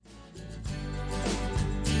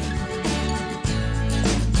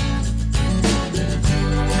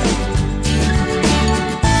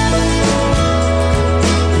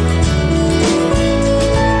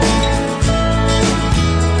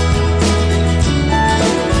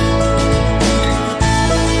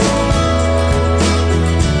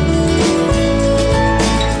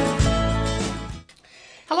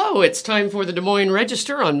Hello, it's time for the Des Moines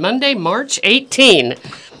Register on Monday, March 18.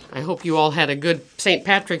 I hope you all had a good St.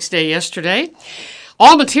 Patrick's Day yesterday.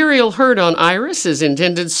 All material heard on IRIS is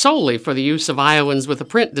intended solely for the use of Iowans with a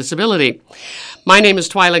print disability. My name is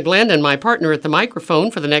Twyla Glenn, and my partner at the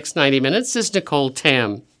microphone for the next 90 minutes is Nicole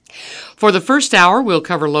Tam. For the first hour, we'll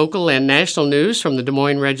cover local and national news from the Des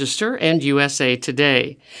Moines Register and USA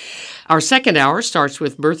Today. Our second hour starts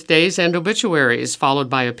with birthdays and obituaries, followed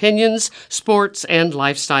by opinions, sports, and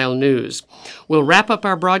lifestyle news. We'll wrap up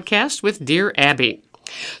our broadcast with Dear Abby.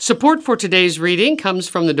 Support for today's reading comes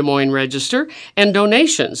from the Des Moines Register and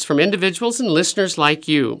donations from individuals and listeners like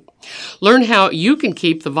you. Learn how you can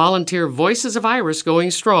keep the volunteer Voices of Iris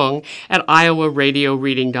going strong at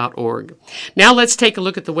iowaradioreading.org. Now let's take a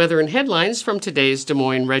look at the weather and headlines from today's Des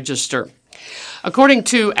Moines Register. According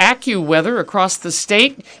to AccuWeather across the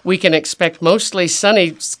state, we can expect mostly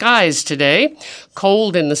sunny skies today,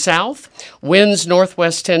 cold in the south, winds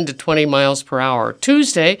northwest 10 to 20 miles per hour.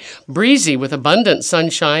 Tuesday, breezy with abundant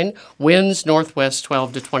sunshine, winds northwest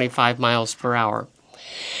 12 to 25 miles per hour.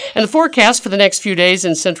 And the forecast for the next few days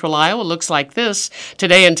in central Iowa looks like this.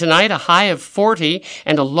 Today and tonight, a high of 40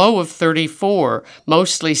 and a low of 34.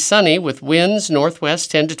 Mostly sunny with winds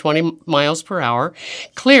northwest 10 to 20 miles per hour.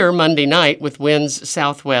 Clear Monday night with winds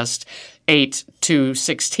southwest 8 to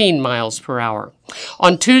 16 miles per hour.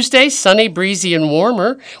 On Tuesday, sunny, breezy, and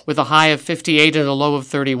warmer with a high of 58 and a low of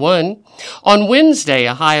 31. On Wednesday,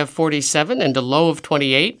 a high of 47 and a low of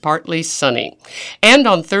 28, partly sunny. And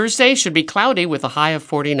on Thursday, should be cloudy with a high of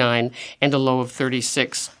 49 and a low of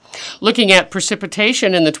 36. Looking at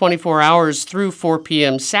precipitation in the 24 hours through 4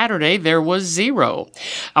 p.m. Saturday, there was 0.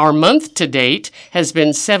 Our month to date has been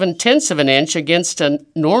 7/10 of an inch against a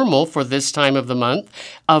normal for this time of the month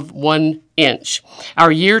of 1 inch.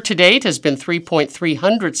 Our year to date has been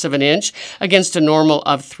 3.3 of an inch against a normal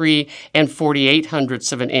of 3 48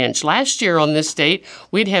 of an inch. Last year on this date,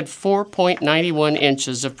 we'd had 4.91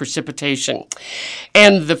 inches of precipitation.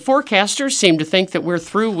 And the forecasters seem to think that we're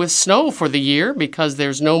through with snow for the year because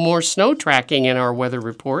there's no more snow tracking in our weather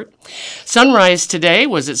report. Sunrise today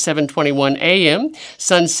was at 7:21 a.m.,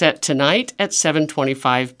 sunset tonight at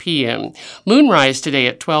 7:25 p.m. Moonrise today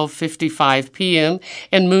at 12:55 p.m.,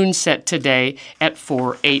 and moonset today at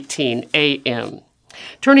 4:18 a.m.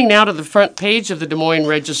 Turning now to the front page of the Des Moines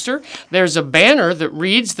Register, there's a banner that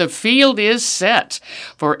reads, "The field is set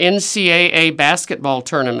for NCAA basketball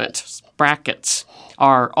tournament. Brackets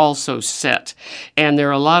are also set." And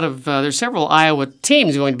there are there's several Iowa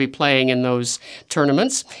teams going to be playing in those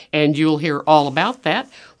tournaments, and you'll hear all about that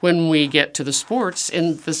when we get to the sports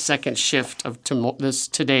in the second shift of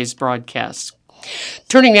today's broadcast.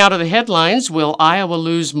 Turning now to the headlines, will Iowa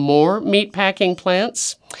lose more meatpacking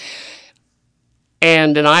plants?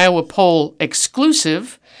 And an Iowa poll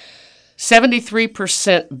exclusive,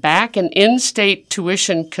 73% back an in-state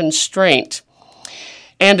tuition constraint.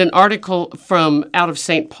 And an article from out of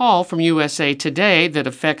St. Paul from USA Today that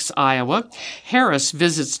affects Iowa. Harris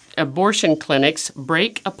visits abortion clinics,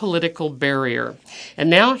 break a political barrier. And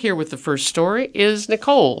now here with the first story is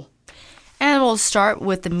Nicole. And we'll start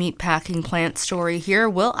with the meatpacking plant story here.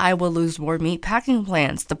 Will Iowa lose more meatpacking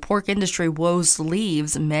plants? The pork industry woes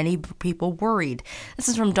leaves many people worried. This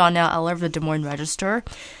is from Donnell Eller of the Des Moines Register.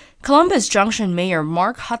 Columbus Junction Mayor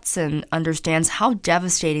Mark Hudson understands how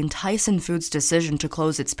devastating Tyson Foods' decision to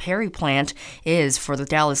close its Perry plant is for the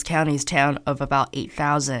Dallas County's town of about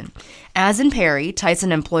 8,000. As in Perry,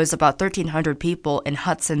 Tyson employs about 1,300 people in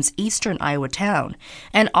Hudson's eastern Iowa town.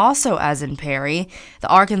 And also as in Perry, the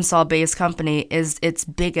Arkansas-based company is its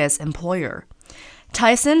biggest employer.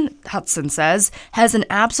 Tyson, Hudson says, has an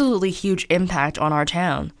absolutely huge impact on our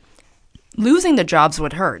town. Losing the jobs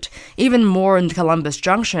would hurt, even more in Columbus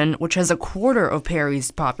Junction, which has a quarter of Perry's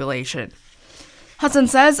population. Hudson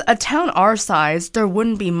says, a town our size, there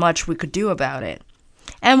wouldn't be much we could do about it.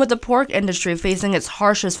 And with the pork industry facing its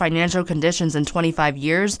harshest financial conditions in 25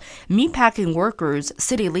 years, meatpacking workers,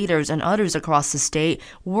 city leaders, and others across the state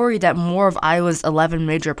worry that more of Iowa's 11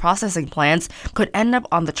 major processing plants could end up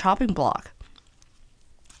on the chopping block.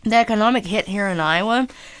 The economic hit here in Iowa,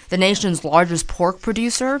 the nation's largest pork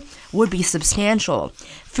producer, would be substantial.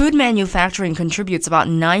 Food manufacturing contributes about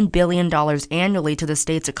 $9 billion annually to the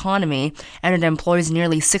state's economy, and it employs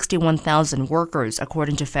nearly 61,000 workers,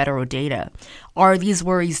 according to federal data. Are these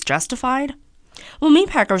worries justified? Well,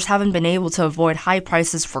 meatpackers haven't been able to avoid high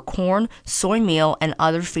prices for corn, soy meal, and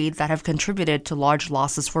other feed that have contributed to large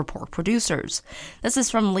losses for pork producers. This is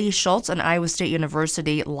from Lee Schultz, an Iowa State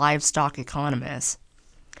University livestock economist.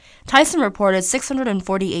 Tyson reported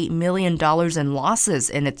 $648 million in losses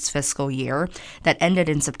in its fiscal year that ended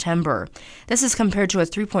in September. This is compared to a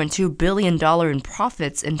 $3.2 billion in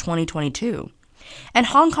profits in 2022. And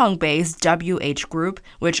Hong Kong-based WH Group,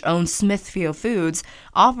 which owns Smithfield Foods,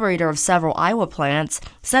 operator of several Iowa plants,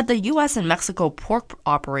 said the U.S. and Mexico pork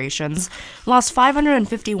operations lost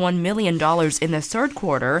 $551 million in the third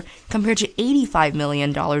quarter compared to $85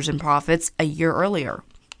 million in profits a year earlier.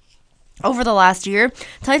 Over the last year,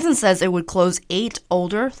 Tyson says it would close 8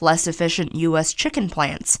 older, less efficient U.S. chicken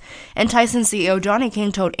plants. And Tyson CEO Johnny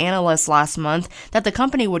King told analysts last month that the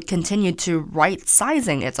company would continue to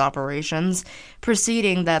right-sizing its operations,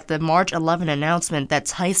 preceding that the March 11 announcement that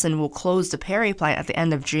Tyson will close the Perry plant at the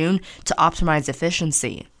end of June to optimize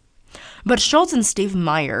efficiency. But Schultz and Steve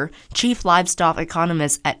Meyer, chief livestock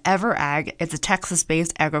economist at EverAg, it's a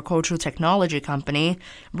Texas-based agricultural technology company,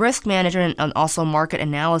 risk management and also market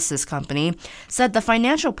analysis company, said the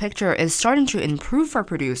financial picture is starting to improve for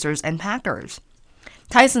producers and packers.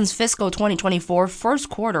 Tyson's fiscal 2024 first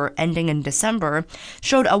quarter, ending in December,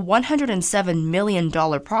 showed a $107 million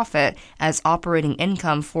profit as operating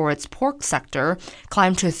income for its pork sector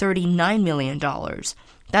climbed to $39 million.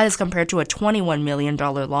 That is compared to a $21 million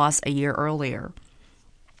loss a year earlier.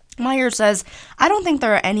 Meyer says, "I don't think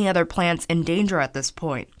there are any other plants in danger at this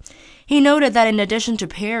point." He noted that in addition to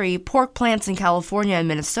Perry, pork plants in California and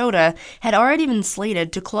Minnesota had already been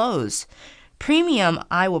slated to close. Premium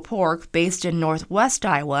Iowa Pork, based in northwest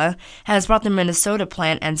Iowa, has bought the Minnesota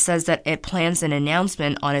plant and says that it plans an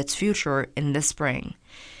announcement on its future in the spring.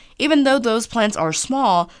 Even though those plants are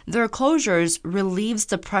small, their closures relieves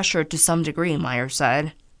the pressure to some degree, Meyer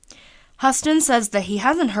said. Huston says that he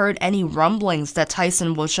hasn't heard any rumblings that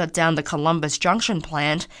Tyson will shut down the Columbus Junction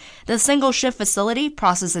plant. The single-shift facility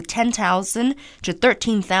processes 10,000 to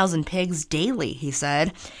 13,000 pigs daily, he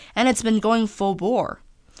said, and it's been going full bore.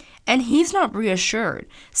 And he's not reassured,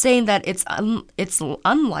 saying that it's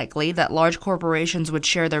unlikely that large corporations would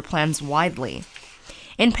share their plans widely.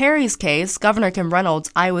 In Perry's case, Governor Kim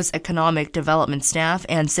Reynolds, Iowa's economic development staff,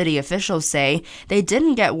 and city officials say they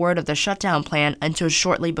didn't get word of the shutdown plan until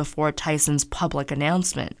shortly before Tyson's public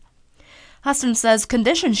announcement. Huston says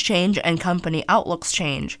conditions change and company outlooks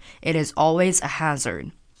change. It is always a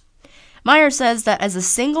hazard. Meyer says that as a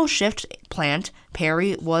single-shift plant,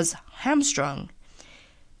 Perry was hamstrung.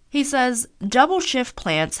 He says double-shift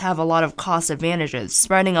plants have a lot of cost advantages,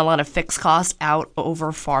 spreading a lot of fixed costs out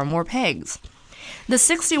over far more pigs. The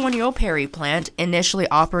 61-year-old Perry plant, initially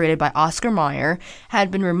operated by Oscar Meyer,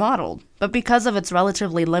 had been remodeled, but because of its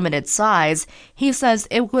relatively limited size, he says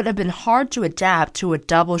it would have been hard to adapt to a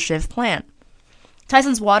double-shift plant.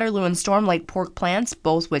 Tyson's Waterloo and Storm Lake pork plants,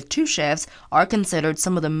 both with 2 shifts, are considered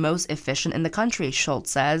some of the most efficient in the country,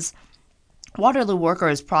 Schultz says. Waterloo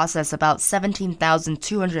workers process about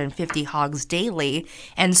 17,250 hogs daily,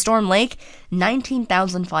 and Storm Lake,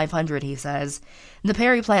 19,500, he says. The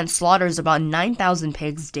Perry plant slaughters about 9,000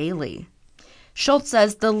 pigs daily. Schultz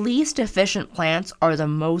says the least efficient plants are the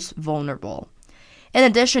most vulnerable. In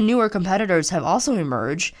addition, newer competitors have also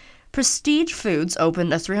emerged. Prestige Foods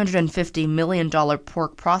opened a $350 million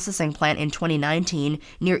pork processing plant in 2019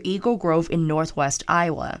 near Eagle Grove in northwest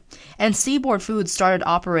Iowa, and Seaboard Foods started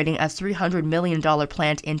operating a $300 million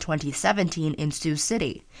plant in 2017 in Sioux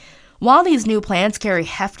City. While these new plants carry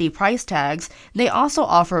hefty price tags, they also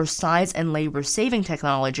offer size and labor-saving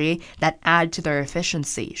technology that add to their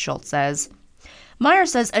efficiency, Schultz says. Meyer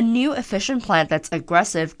says a new efficient plant that's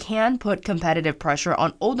aggressive can put competitive pressure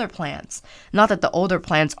on older plants, not that the older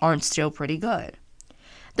plants aren't still pretty good.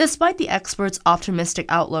 Despite the experts' optimistic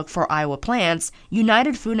outlook for Iowa plants,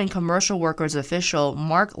 United Food and Commercial Workers official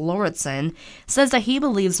Mark Lauritsen says that he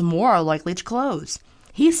believes more are likely to close.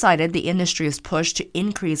 He cited the industry's push to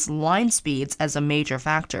increase line speeds as a major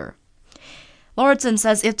factor. Lauritsen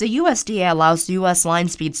says if the USDA allows U.S. line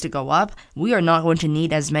speeds to go up, we are not going to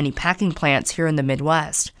need as many packing plants here in the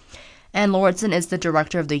Midwest. And Lauritsen is the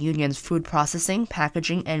director of the union's food processing,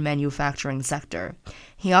 packaging, and manufacturing sector.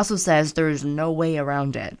 He also says there is no way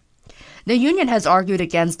around it. The union has argued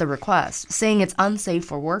against the request, saying it's unsafe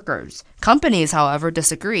for workers. Companies, however,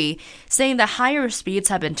 disagree, saying that higher speeds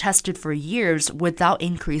have been tested for years without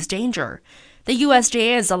increased danger. The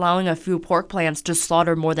USDA is allowing a few pork plants to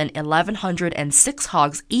slaughter more than 1,106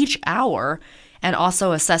 hogs each hour, and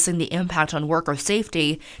also assessing the impact on worker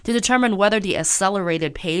safety to determine whether the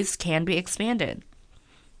accelerated pace can be expanded.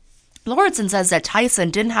 Lauritsen says that Tyson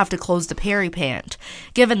didn't have to close the Perry plant,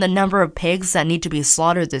 given the number of pigs that need to be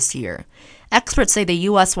slaughtered this year. Experts say the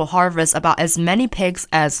U.S. will harvest about as many pigs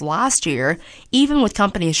as last year, even with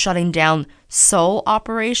companies shutting down SAW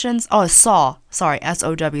operations, SAW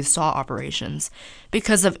operations,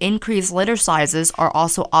 because of increased litter sizes are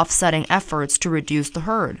also offsetting efforts to reduce the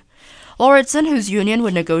herd. Lauritsen, whose union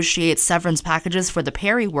would negotiate severance packages for the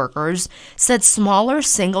Perry workers, said smaller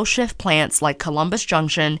single-shift plants like Columbus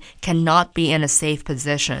Junction cannot be in a safe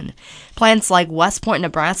position. Plants like West Point,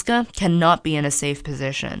 Nebraska cannot be in a safe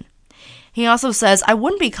position. He also says, I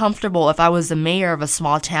wouldn't be comfortable if I was the mayor of a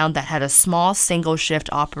small town that had a small single-shift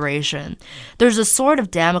operation. There's a sword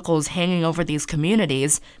of Damocles hanging over these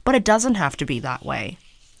communities, but it doesn't have to be that way.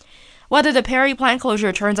 Whether the Perry plant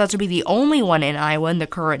closure turns out to be the only one in Iowa in the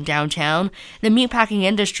current downtown, the meatpacking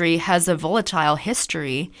industry has a volatile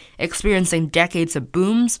history, experiencing decades of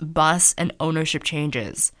booms, busts, and ownership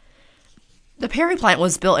changes. The Perry plant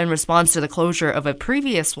was built in response to the closure of a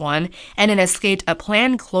previous one, and it escaped a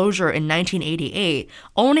planned closure in 1988,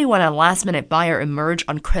 only when a last-minute buyer emerged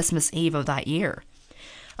on Christmas Eve of that year.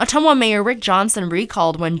 Ottumwa Mayor Rick Johnson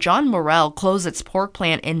recalled when John Morrell closed its pork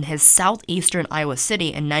plant in his southeastern Iowa City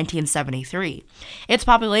in 1973. Its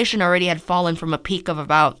population already had fallen from a peak of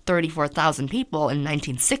about 34,000 people in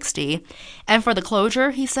 1960, and for the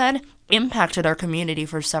closure, he said, impacted our community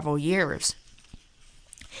for several years.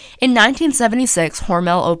 In 1976,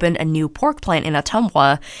 Hormel opened a new pork plant in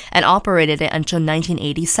Ottumwa and operated it until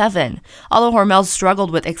 1987. Although Hormel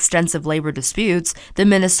struggled with extensive labor disputes, the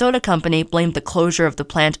Minnesota company blamed the closure of the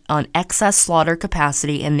plant on excess slaughter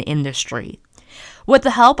capacity in the industry. With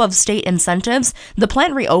the help of state incentives, the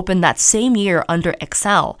plant reopened that same year under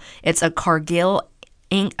Excel. It's a Cargill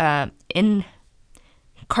Inc.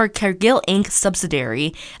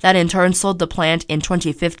 subsidiary that in turn sold the plant in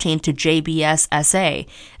 2015 to JBS SA.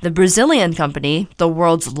 The Brazilian company, the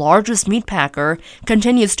world's largest meat packer,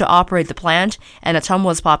 continues to operate the plant, and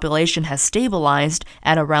Ottumwa's population has stabilized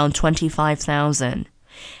at around 25,000.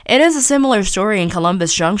 It is a similar story in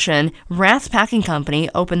Columbus Junction. Rath Packing Company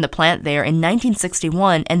opened the plant there in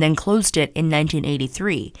 1961 and then closed it in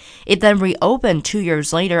 1983. It then reopened 2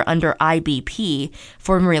 years later under IBP,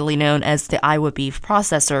 formerly known as the Iowa Beef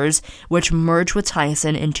Processors, which merged with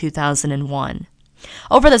Tyson in 2001.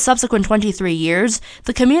 Over the subsequent 23 years,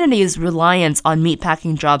 the community's reliance on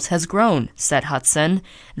meatpacking jobs has grown, said Hudson.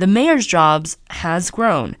 The mayor's jobs has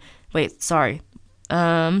grown.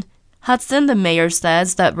 Hudson, the mayor,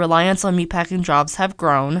 says that reliance on meatpacking jobs have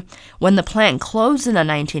grown. When the plant closed in the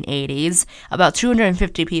 1980s, about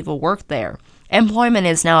 250 people worked there. Employment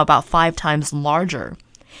is now about 5 times larger.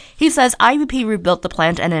 He says IBP rebuilt the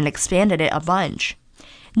plant and then expanded it a bunch.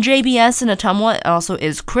 JBS in Ottumwa also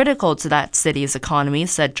is critical to that city's economy,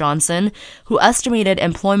 said Johnson, who estimated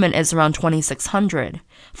employment is around 2,600.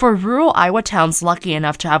 For rural Iowa towns lucky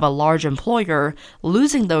enough to have a large employer,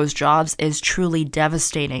 losing those jobs is truly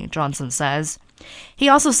devastating, Johnson says. He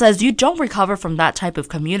also says you don't recover from that type of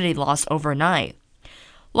community loss overnight.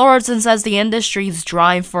 Lauritsen says the industry's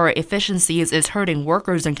drive for efficiencies is hurting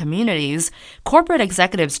workers and communities. Corporate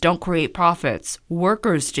executives don't create profits.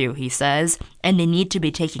 Workers do, he says, and they need to be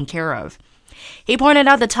taken care of. He pointed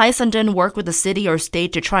out that Tyson didn't work with the city or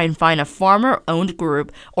state to try and find a farmer-owned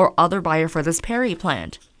group or other buyer for this Perry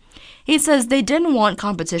plant. He says they didn't want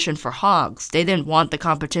competition for hogs. They didn't want the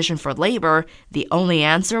competition for labor. The only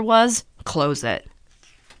answer was, close it.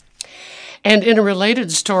 And in a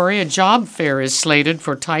related story, a job fair is slated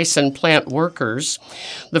for Tyson plant workers.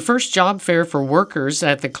 The first job fair for workers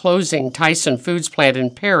at the closing Tyson Foods plant in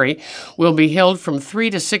Perry will be held from 3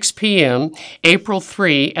 to 6 p.m., April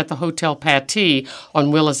 3, at the Hotel Pattee on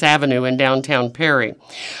Willis Avenue in downtown Perry.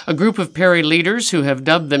 A group of Perry leaders who have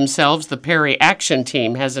dubbed themselves the Perry Action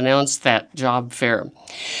Team has announced that job fair.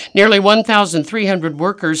 Nearly 1,300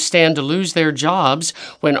 workers stand to lose their jobs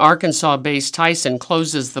when Arkansas-based Tyson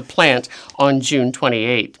closes the plant on June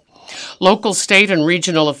 28. Local, state, and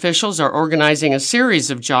regional officials are organizing a series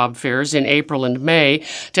of job fairs in April and May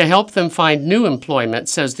to help them find new employment,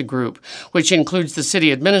 says the group, which includes the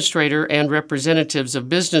city administrator and representatives of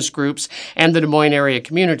business groups and the Des Moines Area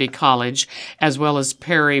Community College, as well as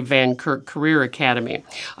Perry Van Kirk Career Academy.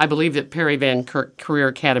 I believe that Perry Van Kirk Career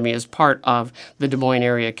Academy is part of the Des Moines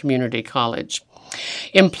Area Community College.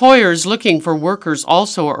 Employers looking for workers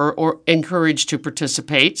also are encouraged to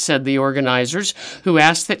participate, said the organizers, who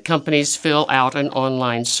asked that companies fill out an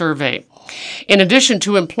online survey. In addition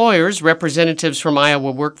to employers, representatives from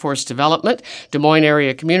Iowa Workforce Development, Des Moines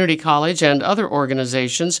Area Community College, and other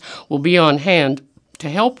organizations will be on hand to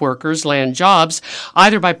help workers land jobs,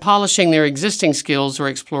 either by polishing their existing skills or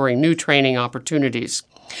exploring new training opportunities.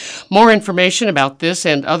 More information about this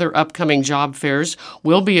and other upcoming job fairs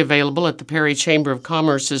will be available at the Perry Chamber of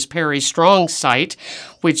Commerce's Perry Strong site,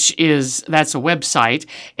 that's a website,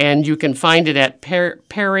 and you can find it at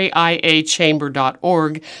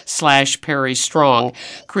perryiachamber.org/Perry Strong,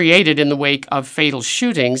 created in the wake of fatal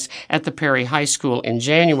shootings at the Perry High School in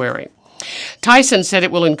January. Tyson said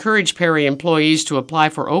it will encourage Perry employees to apply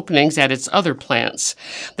for openings at its other plants.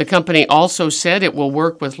 The company also said it will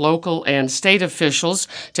work with local and state officials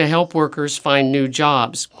to help workers find new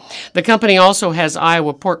jobs. The company also has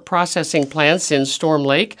Iowa pork processing plants in Storm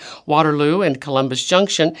Lake, Waterloo, and Columbus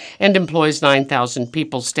Junction, and employs 9,000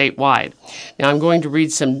 people statewide. Now I'm going to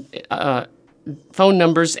read some phone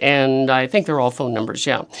numbers, and I think they're all phone numbers,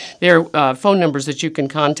 yeah. They're phone numbers that you can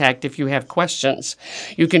contact if you have questions.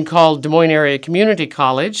 You can call Des Moines Area Community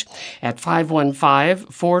College at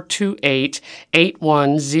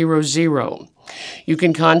 515-428-8100. You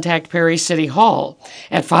can contact Perry City Hall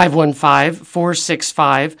at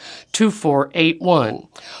 515-465-2481.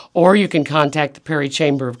 Or you can contact the Perry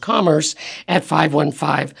Chamber of Commerce at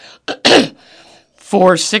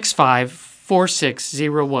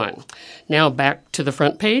 515-465-4601. Now back to the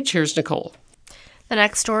front page. Here's Nicole. The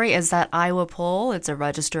next story is that Iowa poll. It's a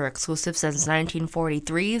Register exclusive since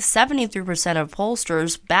 1943. 73% of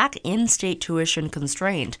pollsters back in-state tuition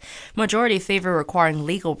constraint. Majority favor requiring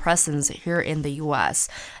legal presence here in the U.S.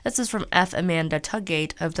 This is from F. Amanda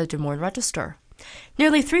Tuggate of the Des Moines Register.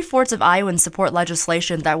 Nearly 3/4 of Iowans support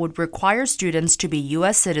legislation that would require students to be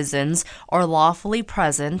U.S. citizens or lawfully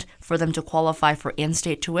present for them to qualify for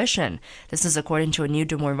in-state tuition. This is according to a new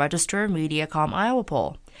Des Moines Register Mediacom Iowa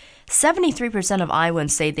poll. 73% of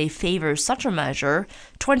Iowans say they favor such a measure,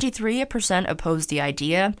 23% oppose the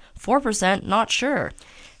idea, 4% not sure.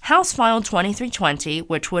 House File 2320,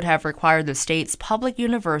 which would have required the state's public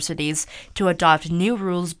universities to adopt new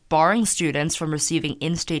rules barring students from receiving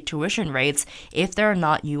in-state tuition rates if they are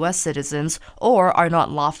not U.S. citizens or are not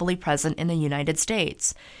lawfully present in the United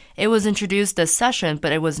States. It was introduced this session, but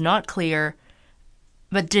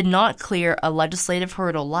did not clear a legislative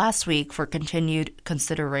hurdle last week for continued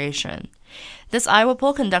consideration. This Iowa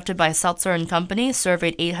poll, conducted by Seltzer & Company,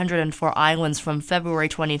 surveyed 804 Iowans from February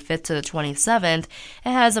 25th to the 27th,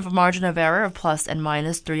 and has a margin of error of plus and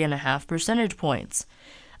minus 3.5 percentage points.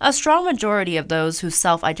 A strong majority of those who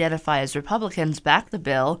self-identify as Republicans back the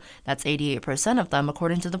bill, that's 88% of them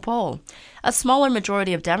according to the poll. A smaller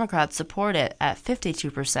majority of Democrats support it at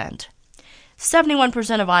 52%.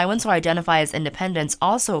 71% of Iowans who identify as independents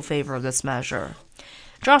also favor this measure.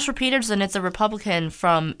 Joshua Peterson, it's a Republican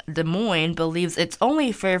from Des Moines, believes it's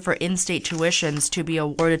only fair for in-state tuitions to be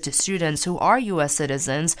awarded to students who are U.S.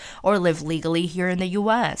 citizens or live legally here in the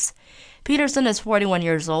U.S. Peterson is 41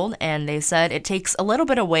 years old, and they said it takes a little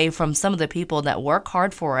bit away from some of the people that work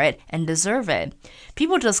hard for it and deserve it.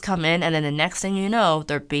 People just come in, and then the next thing you know,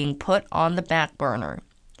 they're being put on the back burner.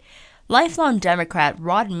 Lifelong Democrat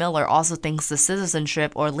Rod Miller also thinks the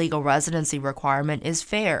citizenship or legal residency requirement is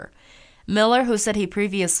fair. Miller, who said he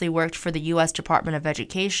previously worked for the U.S. Department of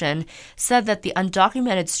Education, said that the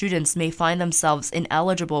undocumented students may find themselves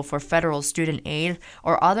ineligible for federal student aid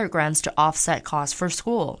or other grants to offset costs for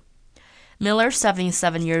school. Miller,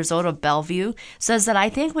 77 years old of Bellevue, says that I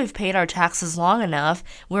think we've paid our taxes long enough,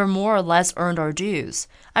 we're more or less earned our dues.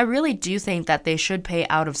 I really do think that they should pay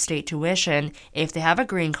out-of-state tuition. If they have a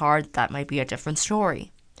green card, that might be a different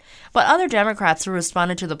story. But other Democrats who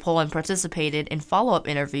responded to the poll and participated in follow-up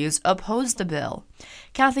interviews opposed the bill.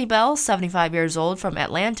 Kathy Bell, 75 years old from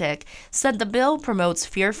Atlantic, said the bill promotes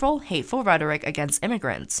fearful, hateful rhetoric against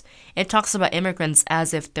immigrants. It talks about immigrants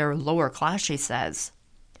as if they're lower class, she says.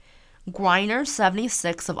 Greiner,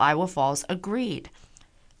 76 of Iowa Falls, agreed.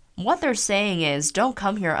 What they're saying is, don't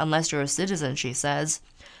come here unless you're a citizen, she says.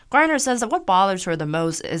 Greiner says that what bothers her the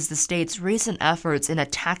most is the state's recent efforts in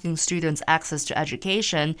attacking students' access to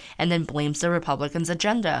education, and then blames the Republicans'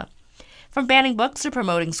 agenda. From banning books to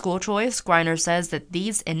promoting school choice, Greiner says that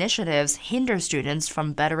these initiatives hinder students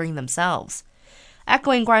from bettering themselves.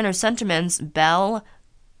 Echoing Greiner's sentiments, Bell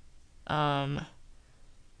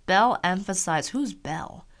emphasized, who's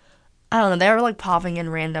Bell? I don't know, they were like popping in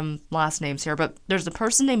random last names here, but there's a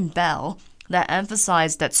person named Bell that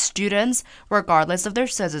emphasized that students, regardless of their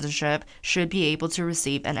citizenship, should be able to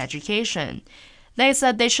receive an education. They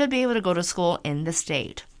said they should be able to go to school in the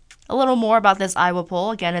state. A little more about this Iowa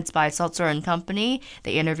poll. Again, it's by Seltzer and Company.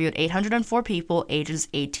 They interviewed 804 people ages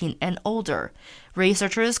 18 and older.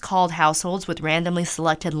 Researchers called households with randomly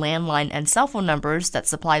selected landline and cell phone numbers that's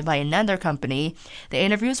supplied by another company. The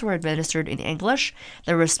interviews were administered in English.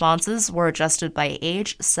 The responses were adjusted by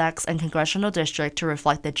age, sex, and congressional district to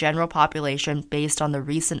reflect the general population based on the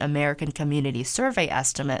recent American Community Survey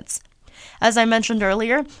estimates. As I mentioned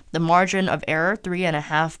earlier, the margin of error,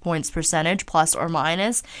 3.5 points percentage, plus or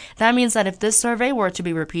minus. That means that if this survey were to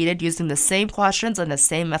be repeated using the same questions and the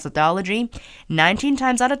same methodology, 19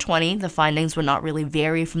 times out of 20, the findings would not really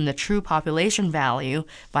vary from the true population value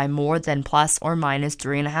by more than plus or minus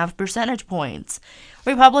 3.5 percentage points.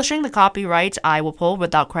 Republishing the copyright Iowa poll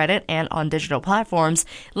without credit and on digital platforms,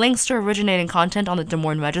 links to originating content on the Des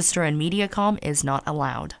Moines Register and Mediacom is not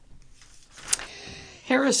allowed.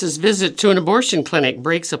 Harris's visit to an abortion clinic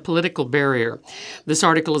breaks a political barrier. This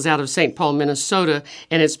article is out of St. Paul, Minnesota,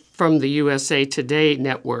 and it's from the USA Today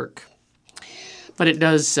network. But it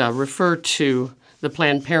does refer to the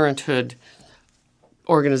Planned Parenthood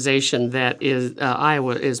organization that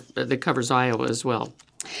that covers Iowa as well.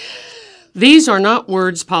 These are not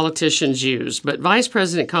words politicians use, but Vice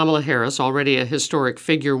President Kamala Harris, already a historic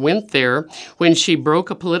figure, went there when she broke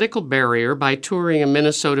a political barrier by touring a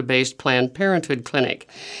Minnesota-based Planned Parenthood clinic.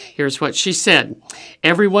 Here's what she said.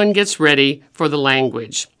 Everyone gets ready for the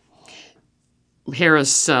language.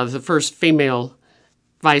 Harris, the first female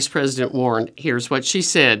vice president, warned. Here's what she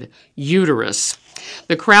said. Uterus.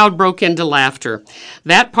 The crowd broke into laughter.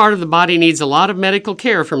 That part of the body needs a lot of medical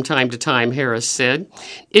care from time to time, Harris said.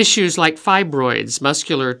 Issues like fibroids,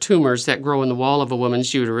 muscular tumors that grow in the wall of a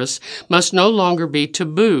woman's uterus, must no longer be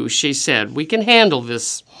taboo, she said. We can handle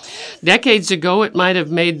this. Decades ago, it might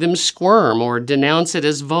have made them squirm or denounce it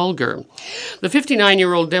as vulgar. The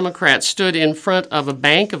 59-year-old Democrat stood in front of a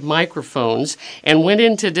bank of microphones and went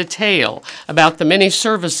into detail about the many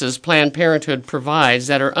services Planned Parenthood provides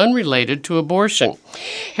that are unrelated to abortion.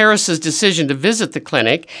 Harris's decision to visit the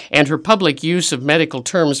clinic and her public use of medical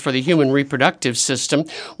terms for the human reproductive system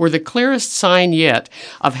were the clearest sign yet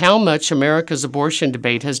of how much America's abortion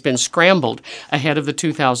debate has been scrambled ahead of the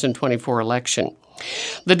 2024 election.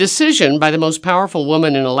 The decision by the most powerful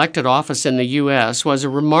woman in elected office in the U.S. was a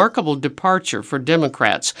remarkable departure for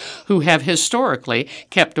Democrats who have historically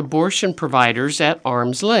kept abortion providers at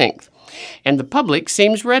arm's length. And the public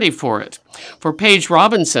seems ready for it. For Paige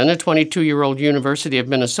Robinson, a 22-year-old University of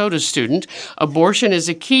Minnesota student, abortion is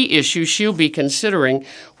a key issue she'll be considering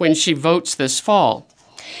when she votes this fall.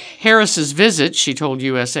 Harris's visit, she told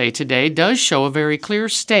USA Today, does show a very clear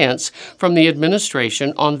stance from the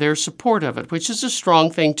administration on their support of it, which is a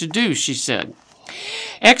strong thing to do, she said.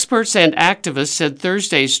 Experts and activists said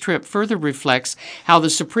Thursday's trip further reflects how the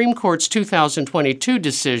Supreme Court's 2022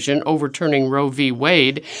 decision overturning Roe v.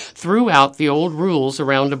 Wade threw out the old rules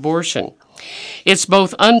around abortion. It's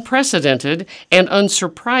both unprecedented and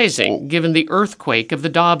unsurprising given the earthquake of the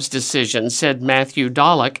Dobbs decision, said Matthew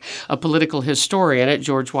Dollock, a political historian at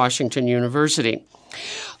George Washington University.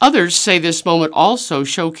 Others say this moment also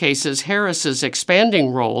showcases Harris's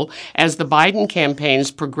expanding role as the Biden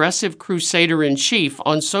campaign's progressive crusader-in-chief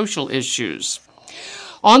on social issues.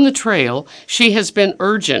 On the trail, she has been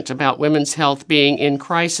urgent about women's health being in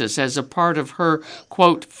crisis as a part of her,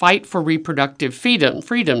 quote, fight for reproductive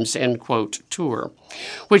freedoms, end quote, tour,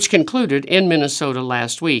 which concluded in Minnesota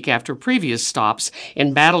last week after previous stops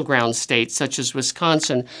in battleground states such as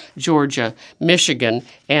Wisconsin, Georgia, Michigan,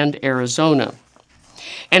 and Arizona.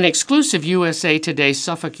 An exclusive USA Today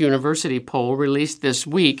Suffolk University poll released this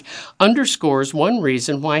week underscores one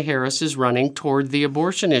reason why Harris is running toward the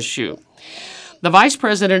abortion issue. The vice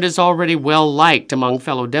president is already well-liked among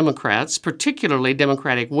fellow Democrats, particularly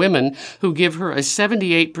Democratic women who give her a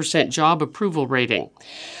 78% job approval rating.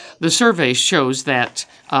 The survey shows that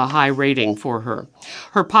high rating for her.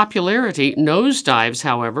 Her popularity nosedives,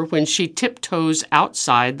 however, when she tiptoes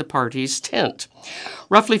outside the party's tent.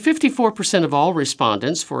 Roughly 54% of all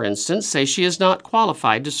respondents, for instance, say she is not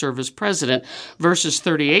qualified to serve as president versus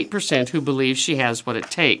 38% who believe she has what it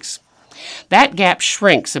takes. That gap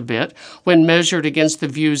shrinks a bit when measured against the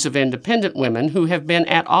views of independent women who have been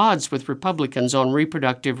at odds with Republicans on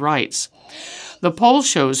reproductive rights. The poll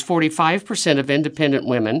shows 45% of independent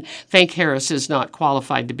women think Harris is not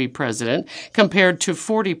qualified to be president, compared to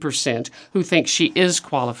 40% who think she is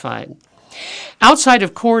qualified. Outside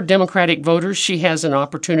of core Democratic voters, she has an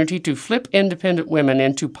opportunity to flip independent women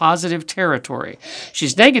into positive territory.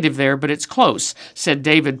 She's negative there, but it's close, said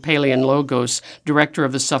David Paleologos, director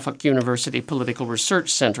of the Suffolk University Political Research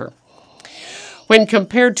Center. When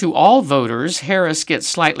compared to all voters, Harris gets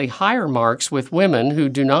slightly higher marks with women who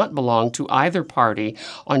do not belong to either party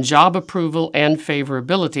on job approval and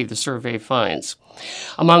favorability, the survey finds.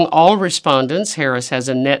 Among all respondents, Harris has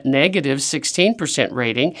a net negative 16%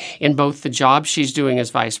 rating in both the job she's doing as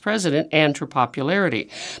vice president and her popularity.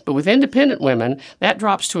 But with independent women, that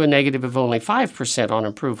drops to a negative of only 5% on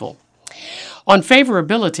approval. On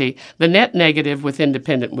favorability, the net negative with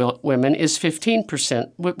independent women is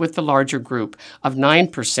 15%, with the larger group of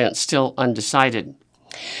 9% still undecided.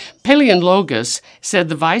 Paleologos said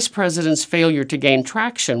the vice president's failure to gain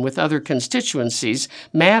traction with other constituencies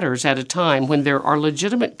matters at a time when there are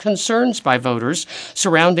legitimate concerns by voters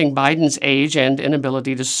surrounding Biden's age and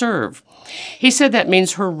inability to serve. He said that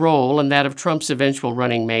means her role and that of Trump's eventual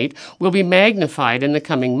running mate will be magnified in the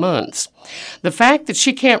coming months. The fact that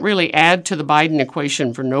she can't really add to the Biden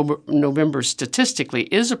equation for November statistically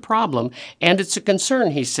is a problem, and it's a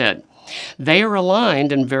concern, he said. They are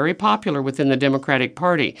aligned and very popular within the Democratic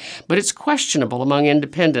Party, but it's questionable among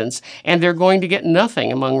independents, and they're going to get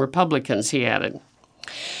nothing among Republicans, he added.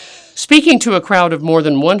 Speaking to a crowd of more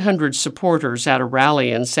than 100 supporters at a rally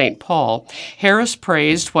in St. Paul, Harris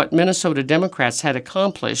praised what Minnesota Democrats had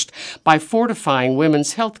accomplished by fortifying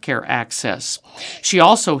women's health care access. She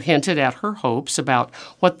also hinted at her hopes about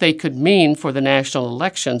what they could mean for the national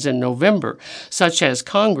elections in November, such as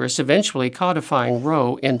Congress eventually codifying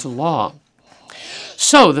Roe into law.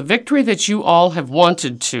 So, the victory that you all have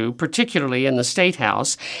wanted to, particularly in the State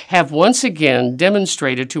House, have once again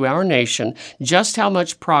demonstrated to our nation just how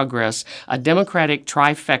much progress a Democratic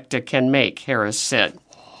trifecta can make, Harris said.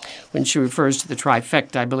 When she refers to the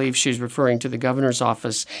trifecta, I believe she's referring to the governor's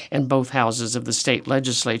office and both houses of the state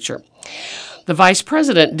legislature. The vice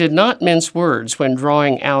president did not mince words when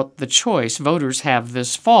drawing out the choice voters have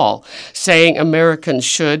this fall, saying Americans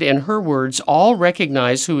should, in her words, all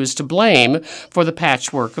recognize who is to blame for the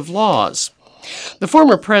patchwork of laws. The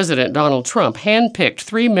former president, Donald Trump, handpicked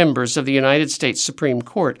 3 members of the United States Supreme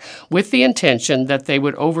Court with the intention that they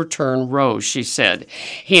would overturn Roe, she said.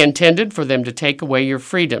 He intended for them to take away your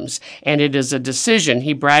freedoms, and it is a decision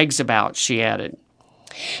he brags about, she added.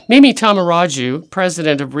 Mimi Tamaraju,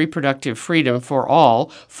 president of Reproductive Freedom for All,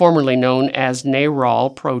 formerly known as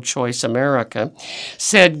NARAL Pro-Choice America,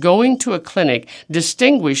 said going to a clinic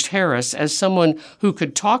distinguished Harris as someone who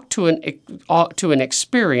could talk to an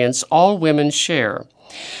experience all women share.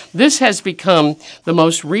 This has become the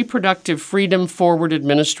most reproductive freedom-forward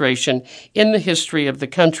administration in the history of the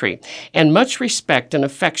country, and much respect and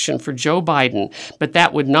affection for Joe Biden, but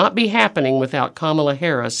that would not be happening without Kamala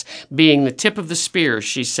Harris being the tip of the spear,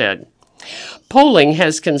 she said. Polling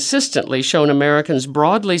has consistently shown Americans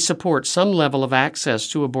broadly support some level of access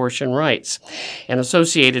to abortion rights. An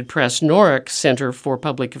Associated Press NORIC Center for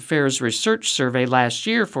Public Affairs research survey last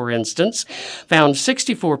year, for instance, found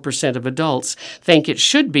 64% of adults think it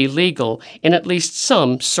should be legal in at least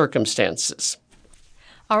some circumstances.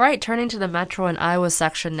 All right, turning to the Metro and Iowa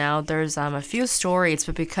section now, there's a few stories,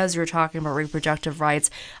 but because you're talking about reproductive rights,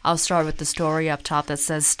 I'll start with the story up top that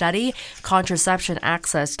says, Study, Contraception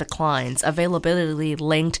Access Declines, Availability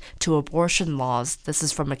Linked to Abortion Laws. This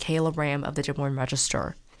is from Michaela Ram of the Des Moines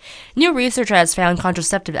Register. New research has found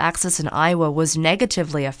contraceptive access in Iowa was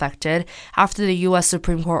negatively affected after the U.S.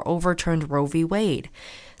 Supreme Court overturned Roe v. Wade.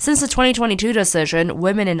 Since the 2022 decision,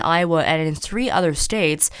 women in Iowa and in 3 other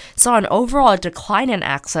states saw an overall decline in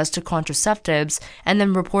access to contraceptives and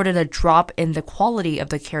then reported a drop in the quality of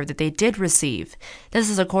the care that they did receive. This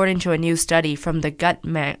is according to a new study from the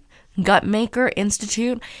Guttmacher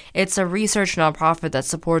Institute. It's a research nonprofit that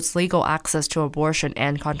supports legal access to abortion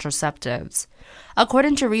and contraceptives.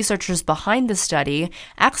 According to researchers behind the study,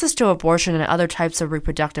 access to abortion and other types of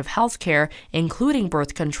reproductive health care, including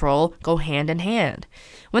birth control, go hand in hand.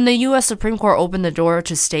 When the U.S. Supreme Court opened the door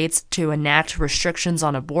to states to enact restrictions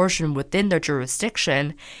on abortion within their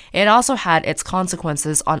jurisdiction, it also had its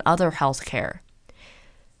consequences on other health care.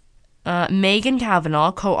 Megan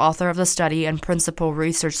Kavanaugh, co-author of the study and principal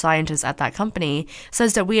research scientist at that company,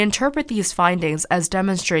 says that we interpret these findings as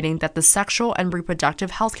demonstrating that the sexual and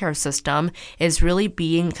reproductive healthcare system is really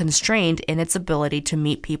being constrained in its ability to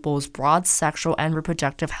meet people's broad sexual and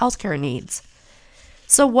reproductive healthcare needs.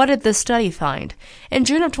 So what did this study find? In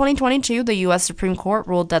June of 2022, the U.S. Supreme Court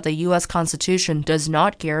ruled that the U.S. Constitution does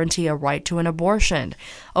not guarantee a right to an abortion,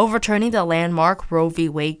 overturning the landmark Roe v.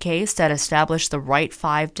 Wade case that established the right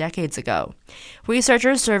 5 decades ago.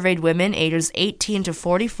 Researchers surveyed women ages 18 to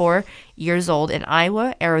 44 years old in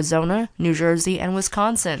Iowa, Arizona, New Jersey, and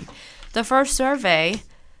Wisconsin. The first survey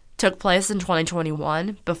took place in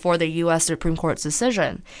 2021 before the U.S. Supreme Court's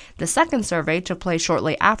decision. The second survey took place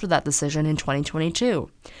shortly after that decision in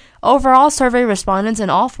 2022. Overall, survey respondents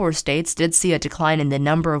in all 4 states did see a decline in the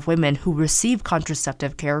number of women who received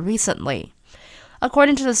contraceptive care recently.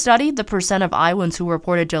 According to the study, the percent of Iowans who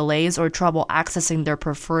reported delays or trouble accessing their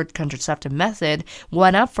preferred contraceptive method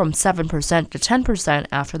went up from 7% to 10%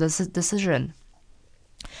 after this decision.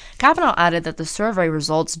 Kavanaugh added that the survey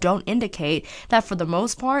results don't indicate that, for the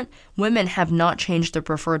most part, women have not changed their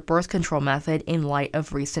preferred birth control method in light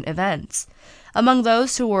of recent events. Among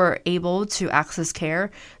those who were able to access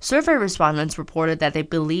care, survey respondents reported that they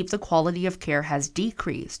believe the quality of care has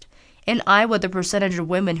decreased. In Iowa, the percentage of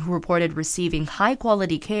women who reported receiving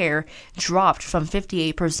high-quality care dropped from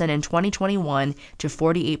 58% in 2021 to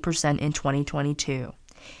 48% in 2022.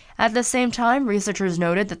 At the same time, researchers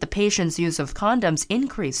noted that the patient's use of condoms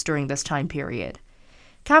increased during this time period.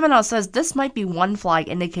 Kavanaugh says this might be one flag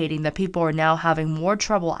indicating that people are now having more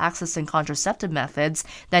trouble accessing contraceptive methods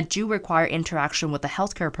that do require interaction with a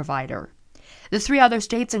healthcare provider. The 3 other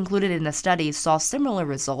states included in the study saw similar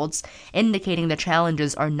results, indicating the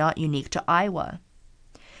challenges are not unique to Iowa.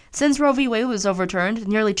 Since Roe v. Wade was overturned,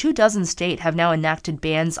 nearly 24 states have now enacted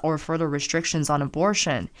bans or further restrictions on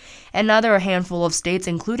abortion. Another handful of states,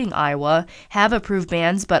 including Iowa, have approved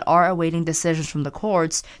bans but are awaiting decisions from the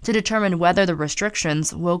courts to determine whether the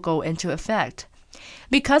restrictions will go into effect.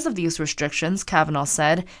 Because of these restrictions, Kavanaugh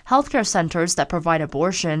said, healthcare centers that provide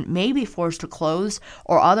abortion may be forced to close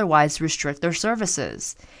or otherwise restrict their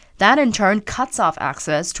services. That in turn cuts off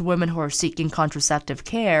access to women who are seeking contraceptive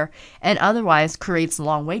care and otherwise creates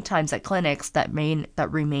long wait times at clinics that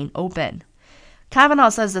remain open. Kavanaugh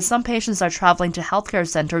says that some patients are traveling to healthcare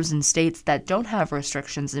centers in states that don't have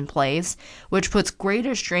restrictions in place, which puts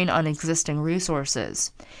greater strain on existing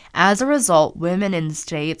resources. As a result, women in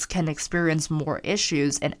states can experience more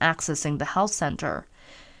issues in accessing the health center.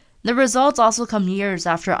 The results also come years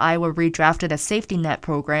after Iowa redrafted a safety net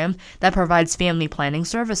program that provides family planning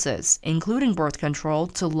services, including birth control,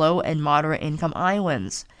 to low and moderate income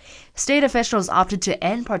Iowans. State officials opted to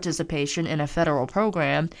end participation in a federal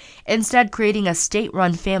program, instead creating a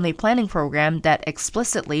state-run family planning program that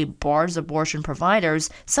explicitly bars abortion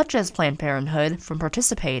providers, such as Planned Parenthood, from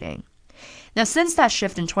participating. Now, since that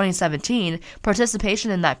shift in 2017,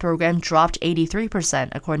 participation in that program dropped 83%,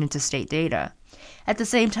 according to state data. At the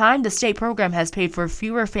same time, the state program has paid for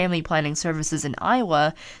fewer family planning services in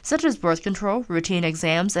Iowa, such as birth control, routine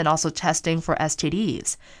exams, and also testing for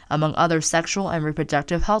STDs, among other sexual and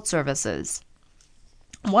reproductive health services.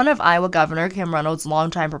 One of Iowa Governor Kim Reynolds'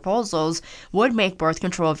 longtime proposals would make birth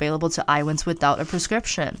control available to Iowans without a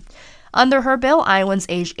prescription. Under her bill, Iowans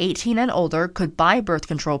aged 18 and older could buy birth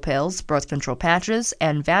control pills, birth control patches,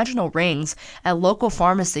 and vaginal rings at local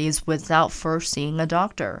pharmacies without first seeing a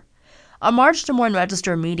doctor. A March Des Moines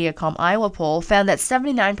Register Mediacom Iowa poll found that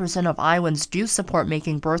 79% of Iowans do support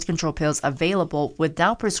making birth control pills available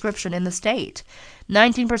without prescription in the state.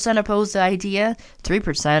 19% opposed the idea,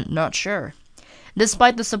 3% not sure.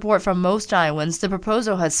 Despite the support from most Iowans, the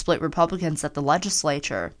proposal has split Republicans at the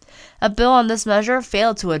legislature. A bill on this measure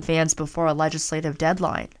failed to advance before a legislative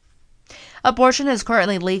deadline. Abortion is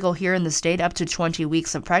currently legal here in the state up to 20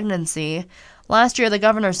 weeks of pregnancy. Last year, the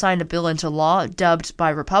governor signed a bill into law, dubbed by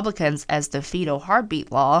Republicans as the fetal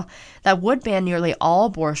heartbeat law, that would ban nearly all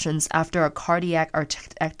abortions after a cardiac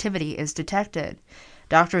activity is detected.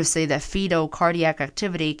 Doctors say that fetal cardiac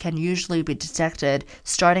activity can usually be detected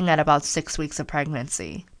starting at about 6 weeks of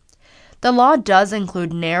pregnancy. The law does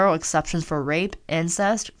include narrow exceptions for rape,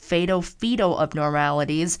 incest, fetal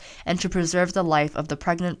abnormalities, and to preserve the life of the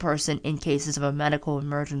pregnant person in cases of a medical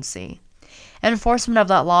emergency. Enforcement of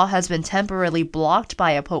that law has been temporarily blocked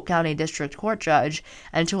by a Polk County District Court judge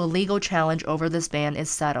until a legal challenge over this ban is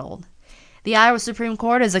settled. The Iowa Supreme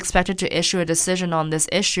Court is expected to issue a decision on this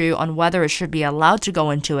issue on whether it should be allowed to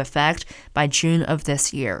go into effect by June of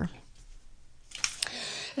this year.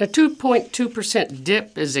 A 2.2%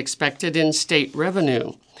 dip is expected in state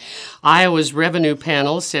revenue. Iowa's revenue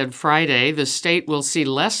panel said Friday the state will see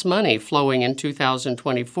less money flowing in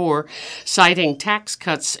 2024, citing tax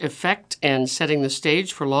cuts' effect and setting the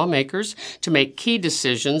stage for lawmakers to make key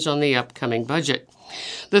decisions on the upcoming budget.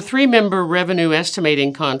 The 3-member Revenue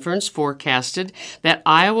Estimating Conference forecasted that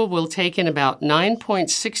Iowa will take in about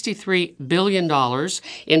 $9.63 billion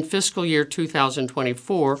in fiscal year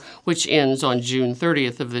 2024, which ends on June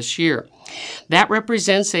 30th of this year. That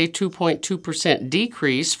represents a 2.2%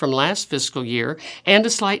 decrease from last fiscal year and a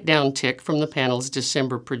slight downtick from the panel's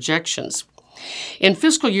December projections. In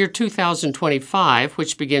fiscal year 2025,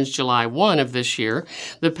 which begins July 1 of this year,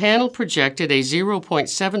 the panel projected a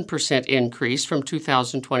 0.7% increase from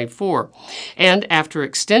 2024, and after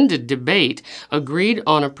extended debate, agreed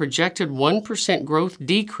on a projected 1% growth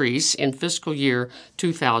decrease in fiscal year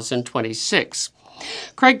 2026.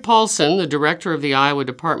 Craig Paulson, the director of the Iowa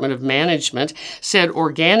Department of Management, said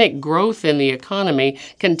organic growth in the economy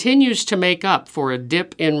continues to make up for a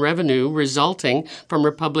dip in revenue resulting from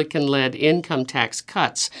Republican-led income tax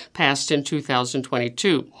cuts passed in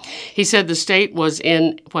 2022. He said the state was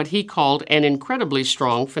in what he called an incredibly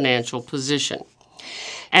strong financial position.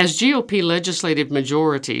 As GOP legislative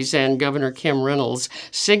majorities and Governor Kim Reynolds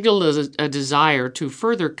signaled a desire to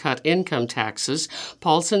further cut income taxes,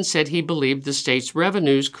 Paulson said he believed the state's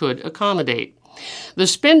revenues could accommodate. The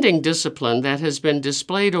spending discipline that has been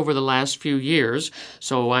displayed over the last few years,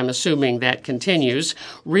 so I'm assuming that continues,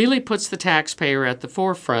 really puts the taxpayer at the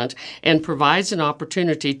forefront and provides an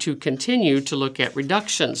opportunity to continue to look at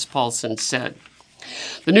reductions, Paulson said.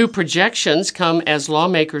 The new projections come as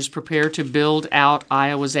lawmakers prepare to build out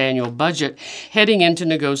Iowa's annual budget, heading into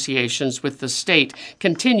negotiations with the state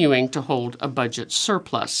continuing to hold a budget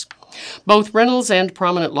surplus. Both Reynolds and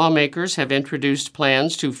prominent lawmakers have introduced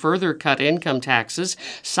plans to further cut income taxes,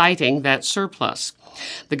 citing that surplus.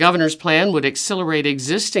 The governor's plan would accelerate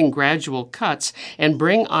existing gradual cuts and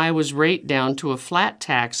bring Iowa's rate down to a flat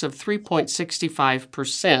tax of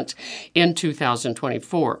 3.65% in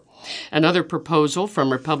 2024. Another proposal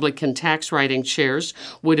from Republican tax-writing chairs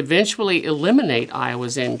would eventually eliminate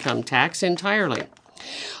Iowa's income tax entirely.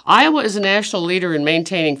 Iowa is a national leader in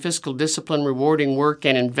maintaining fiscal discipline, rewarding work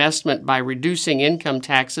and investment by reducing income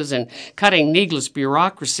taxes and cutting needless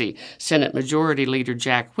bureaucracy, Senate Majority Leader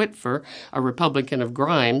Jack Whitver, a Republican of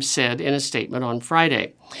Grimes, said in a statement on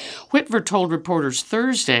Friday. Whitver told reporters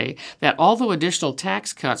Thursday that although additional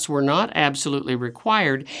tax cuts were not absolutely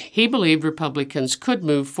required, he believed Republicans could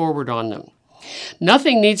move forward on them.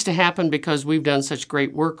 Nothing needs to happen because we've done such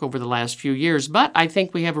great work over the last few years, but I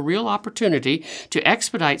think we have a real opportunity to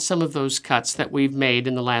expedite some of those cuts that we've made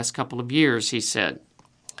in the last couple of years, he said.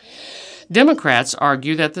 Democrats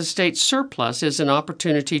argue that the state's surplus is an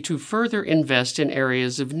opportunity to further invest in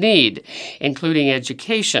areas of need, including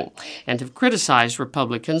education, and have criticized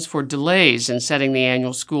Republicans for delays in setting the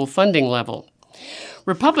annual school funding level.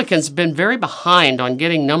 Republicans have been very behind on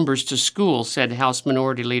getting numbers to schools, said House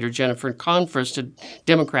Minority Leader Jennifer Conforst, a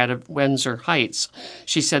Democrat of Windsor Heights.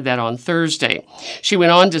 She said that on Thursday. She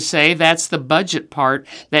went on to say that's the budget part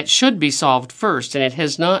that should be solved first, and it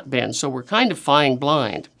has not been, so we're kind of flying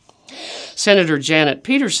blind. Senator Janet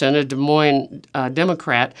Peterson, a Des Moines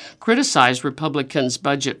Democrat, criticized Republicans'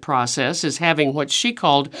 budget process as having what she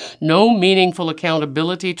called no meaningful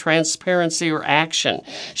accountability, transparency, or action.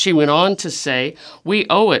 She went on to say, we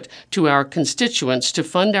owe it to our constituents to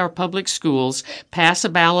fund our public schools, pass a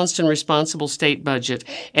balanced and responsible state budget,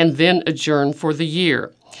 and then adjourn for the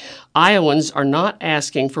year. Iowans are not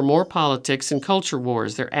asking for more politics and culture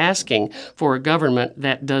wars. They're asking for a government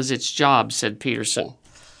that does its job, said Peterson.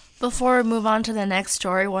 Before we move on to the next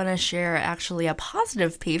story, I want to share actually a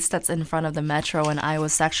positive piece that's in front of the Metro and Iowa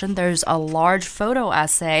section. There's a large photo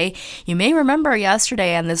essay. You may remember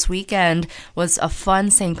yesterday and this weekend was a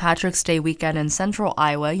fun St. Patrick's Day weekend in central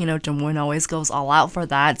Iowa. You know, Des Moines always goes all out for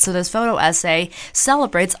that. So this photo essay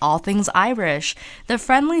celebrates all things Irish. The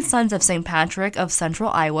Friendly Sons of St. Patrick of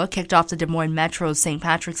central Iowa kicked off the Des Moines Metro's St.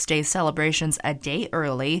 Patrick's Day celebrations a day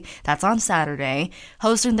early. That's on Saturday,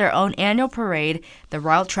 hosting their own annual parade. The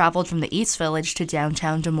route traveled from the East Village to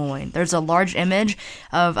downtown Des Moines. There's a large image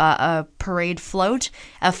of a parade float.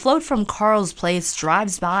 A float from Carl's Place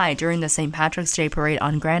drives by during the St. Patrick's Day parade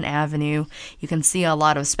on Grant Avenue. You can see a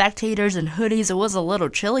lot of spectators in hoodies. It was a little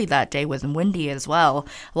chilly that day with windy as well.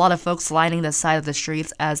 A lot of folks lining the side of the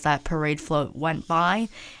streets as that parade float went by.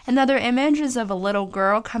 Another image is of a little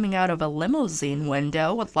girl coming out of a limousine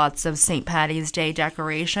window with lots of St. Patty's Day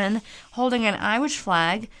decoration, holding an Irish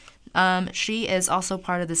flag. She is also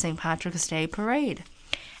part of the St. Patrick's Day parade.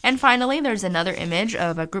 And finally, there's another image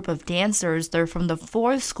of a group of dancers. They're from the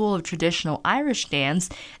Forth School of Traditional Irish Dance.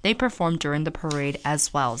 They performed during the parade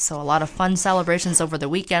as well. So a lot of fun celebrations over the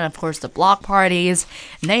weekend. Of course, the block parties.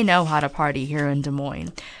 And they know how to party here in Des Moines.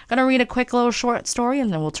 I'm going to read a quick little short story,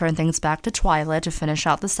 and then we'll turn things back to Twyla to finish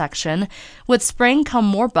out the section. With spring come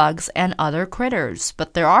more bugs and other critters,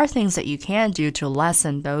 but there are things that you can do to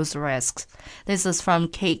lessen those risks. This is from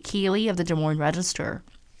Kate Keeley of the Des Moines Register.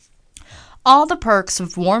 All the perks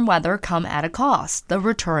of warm weather come at a cost, the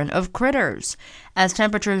return of critters. As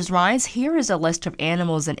temperatures rise, here is a list of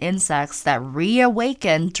animals and insects that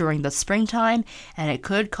reawaken during the springtime, and it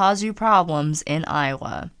could cause you problems in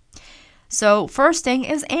Iowa. So, first thing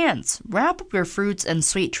is ants. Wrap up your fruits and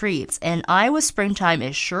sweet treats, and Iowa springtime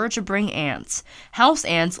is sure to bring ants. House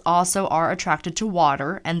ants also are attracted to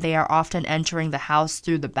water, and they are often entering the house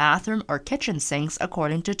through the bathroom or kitchen sinks,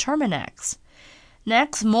 according to Terminex.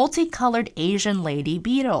 Next, multicolored Asian lady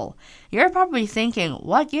beetle. You're probably thinking,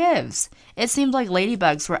 what gives? It seemed like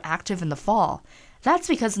ladybugs were active in the fall. That's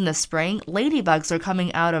because in the spring, ladybugs are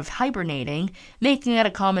coming out of hibernating, making it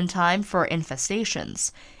a common time for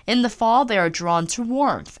infestations. In the fall, they are drawn to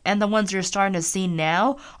warmth, and the ones you're starting to see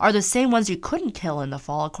now are the same ones you couldn't kill in the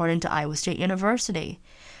fall, according to Iowa State University.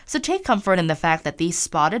 So take comfort in the fact that these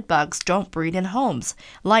spotted bugs don't breed in homes.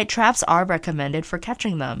 Light traps are recommended for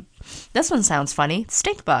catching them. This one sounds funny.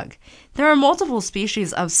 Stink bug. There are multiple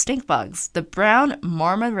species of stink bugs. The brown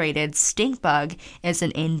marmorated stink bug is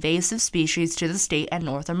an invasive species to the state and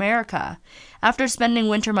North America. After spending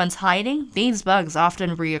winter months hiding, these bugs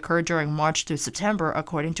often reoccur during March through September,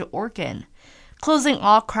 according to Orkin. Closing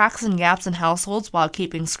all cracks and gaps in households while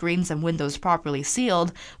keeping screens and windows properly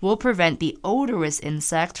sealed will prevent the odorous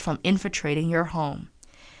insect from infiltrating your home.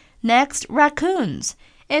 Next, raccoons.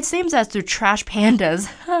 It seems as though trash pandas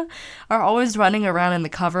are always running around in the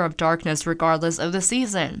cover of darkness regardless of the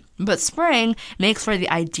season. But spring makes for the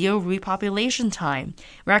ideal repopulation time.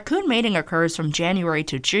 Raccoon mating occurs from January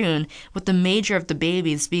to June, with the major of the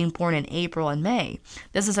babies being born in April and May.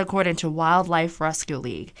 This is according to Wildlife Rescue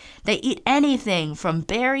League. They eat anything from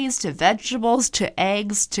berries to vegetables to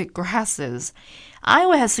eggs to grasses.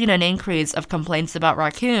 Iowa has seen an increase of complaints about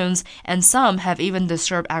raccoons, and some have even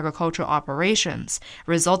disturbed agricultural operations,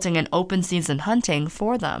 resulting in open season hunting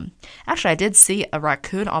for them. Actually, I did see a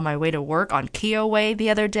raccoon on my way to work on Keogh Way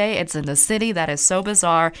the other day. It's in the city. That is so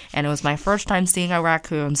bizarre, and it was my first time seeing a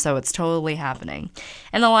raccoon, so it's totally happening.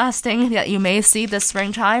 And the last thing that you may see this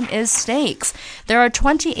springtime is snakes. There are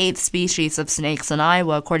 28 species of snakes in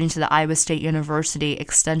Iowa, according to the Iowa State University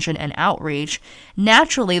Extension and Outreach.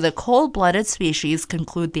 Naturally, the cold-blooded species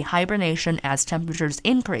conclude the hibernation as temperatures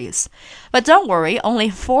increase. But don't worry, only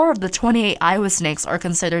 4 of the 28 Iowa snakes are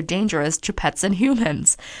considered dangerous to pets and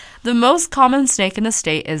humans. The most common snake in the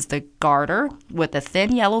state is the garter, with a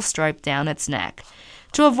thin yellow stripe down its neck.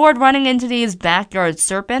 To avoid running into these backyard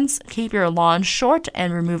serpents, keep your lawn short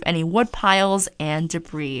and remove any wood piles and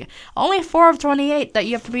debris. Only 4 of 28 that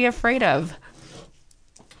you have to be afraid of.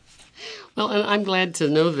 Well, and I'm glad to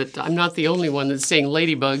know that I'm not the only one that's seeing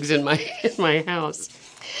ladybugs in my house.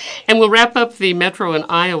 And we'll wrap up the Metro and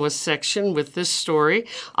Iowa section with this story.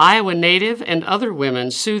 Iowa native and other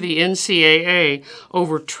women sue the NCAA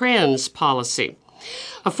over trans policy.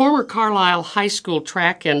 A former Carlisle High School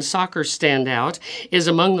track and soccer standout is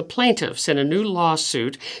among the plaintiffs in a new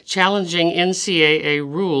lawsuit challenging NCAA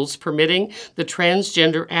rules permitting the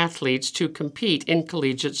transgender athletes to compete in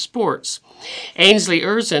collegiate sports. Ainsley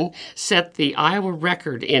Erzin set the Iowa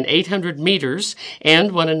record in 800 meters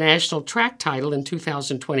and won a national track title in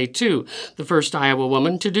 2022, the first Iowa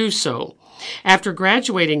woman to do so. After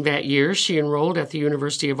graduating that year, she enrolled at the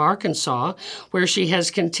University of Arkansas, where she has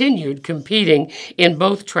continued competing in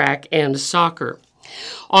both track and soccer.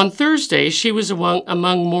 On Thursday, she was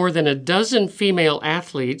among more than a dozen female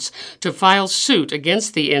athletes to file suit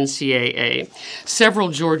against the NCAA, several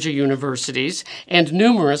Georgia universities, and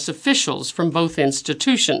numerous officials from both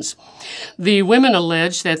institutions. The women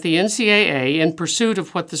allege that the NCAA, in pursuit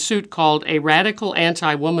of what the suit called a radical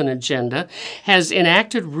anti-woman agenda, has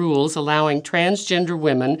enacted rules allowing transgender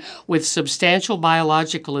women with substantial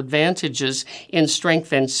biological advantages in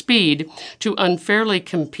strength and speed to unfairly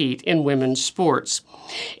compete in women's sports.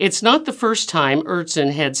 It's not the first time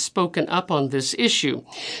Erzin had spoken up on this issue.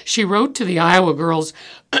 She wrote to the Iowa Girls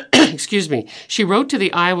She wrote to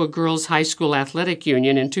the Iowa Girls High School Athletic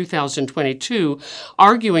Union in 2022,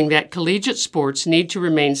 arguing that collegiate sports need to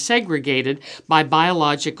remain segregated by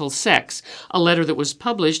biological sex, a letter that was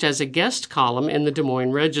published as a guest column in the Des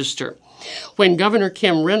Moines Register. When Governor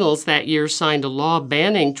Kim Reynolds that year signed a law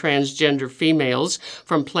banning transgender females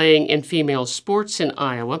from playing in female sports in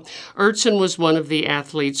Iowa, Erzin was one of the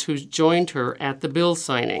athletes who joined her at the bill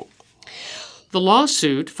signing. The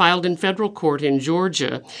lawsuit, filed in federal court in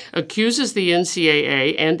Georgia, accuses the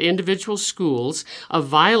NCAA and individual schools of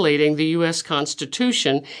violating the U.S.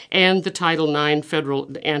 Constitution and the Title IX federal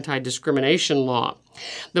anti-discrimination law.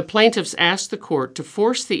 The plaintiffs asked the court to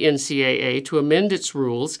force the NCAA to amend its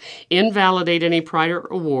rules, invalidate any prior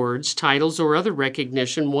awards, titles, or other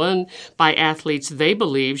recognition won by athletes they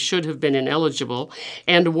believe should have been ineligible,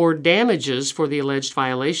 and award damages for the alleged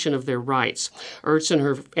violation of their rights.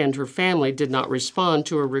 Erzin and her family did not respond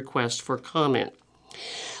to a request for comment.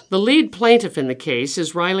 The lead plaintiff in the case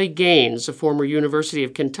is Riley Gaines, a former University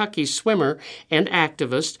of Kentucky swimmer and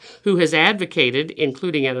activist who has advocated,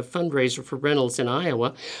 including at a fundraiser for Reynolds in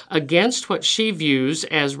Iowa, against what she views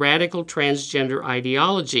as radical transgender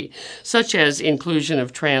ideology, such as inclusion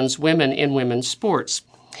of trans women in women's sports.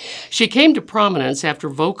 She came to prominence after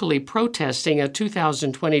vocally protesting a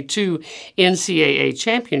 2022 NCAA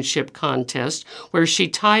championship contest where she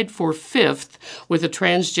tied for 5th with a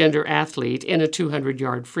transgender athlete in a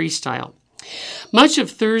 200-yard freestyle. Much of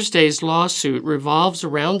Thursday's lawsuit revolves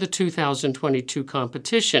around the 2022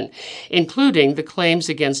 competition, including the claims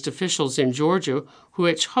against officials in Georgia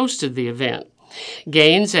which hosted the event.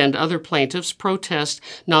 Gaines and other plaintiffs protest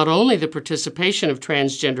not only the participation of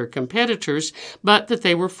transgender competitors, but that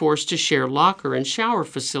they were forced to share locker and shower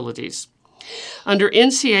facilities. Under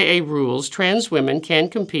NCAA rules, trans women can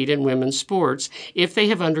compete in women's sports if they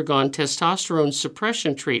have undergone testosterone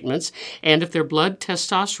suppression treatments and if their blood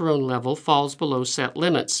testosterone level falls below set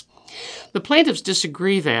limits. The plaintiffs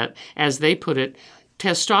disagree that, as they put it,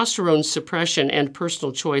 testosterone suppression and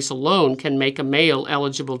personal choice alone can make a male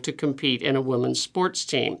eligible to compete in a women's sports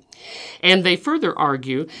team. And they further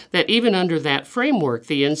argue that even under that framework,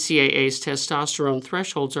 the NCAA's testosterone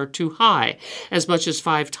thresholds are too high, as much as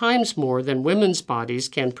 5 times more than women's bodies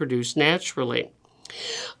can produce naturally.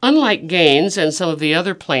 Unlike Gaines and some of the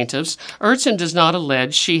other plaintiffs, Ertzen does not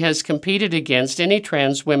allege she has competed against any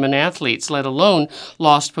trans women athletes, let alone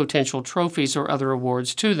lost potential trophies or other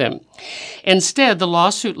awards to them. Instead, the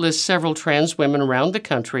lawsuit lists several trans women around the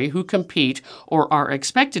country who compete or are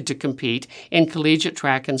expected to compete in collegiate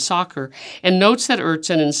track and soccer, and notes that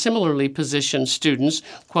Ertzen and similarly positioned students,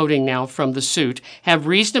 quoting now from the suit, have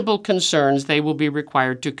reasonable concerns they will be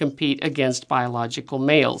required to compete against biological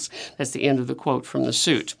males. That's the end of the quote from the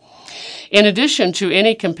suit. In addition to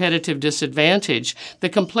any competitive disadvantage, the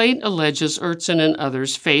complaint alleges Ertzen and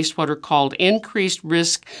others face what are called increased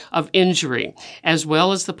risk of injury, as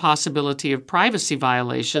well as the possibility of privacy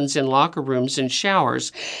violations in locker rooms and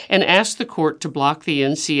showers, and ask the court to block the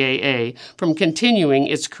NCAA from continuing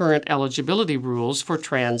its current eligibility rules for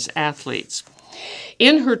trans athletes.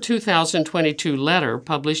 In her 2022 letter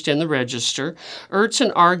published in the Register,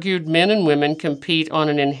 Ertzen argued men and women compete on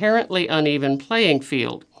an inherently uneven playing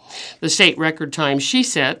field. The state record time she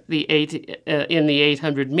set, in the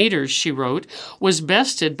 800 meters, she wrote, was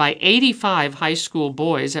bested by 85 high school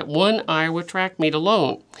boys at one Iowa track meet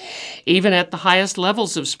alone. Even at the highest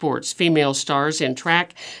levels of sports, female stars in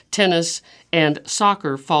track, tennis, and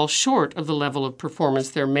soccer fall short of the level of performance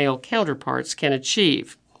their male counterparts can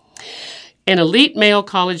achieve. An elite male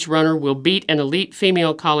college runner will beat an elite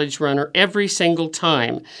female college runner every single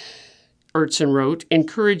time, Ertzen wrote,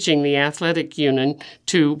 encouraging the athletic union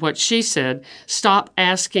to, what she said, stop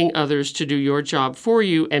asking others to do your job for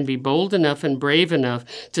you and be bold enough and brave enough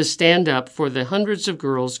to stand up for the hundreds of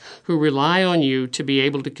girls who rely on you to be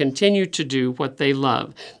able to continue to do what they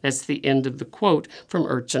love. That's the end of the quote from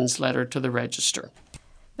Ertzen's letter to the Register.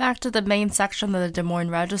 Back to the main section of the Des Moines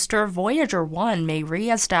Register, Voyager 1 may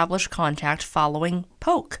re-establish contact following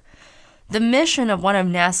poke. The mission of one of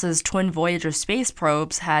NASA's twin Voyager space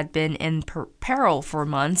probes had been in peril for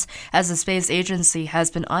months, as the space agency has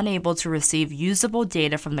been unable to receive usable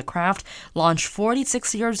data from the craft launched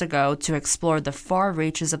 46 years ago to explore the far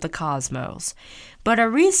reaches of the cosmos. But a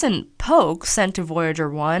recent poke sent to Voyager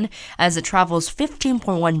 1, as it travels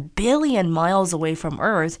 15.1 billion miles away from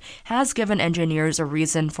Earth, has given engineers a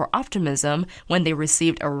reason for optimism when they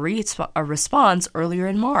received a response earlier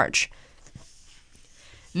in March.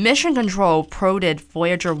 Mission Control probed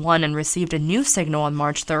Voyager 1 and received a new signal on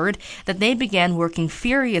March 3rd that they began working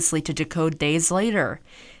furiously to decode days later.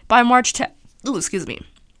 By March 10th,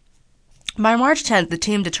 the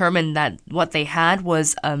team determined that what they had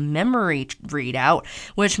was a memory readout,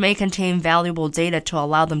 which may contain valuable data to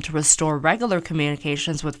allow them to restore regular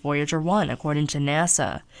communications with Voyager 1, according to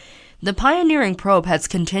NASA. The pioneering probe has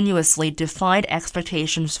continuously defied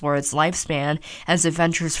expectations for its lifespan as it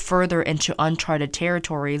ventures further into uncharted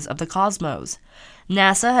territories of the cosmos.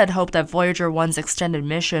 NASA had hoped that Voyager 1's extended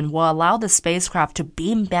mission will allow the spacecraft to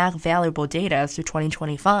beam back valuable data through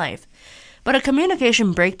 2025. But a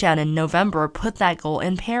communication breakdown in November put that goal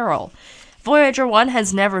in peril. Voyager 1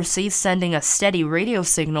 has never ceased sending a steady radio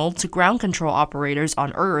signal to ground control operators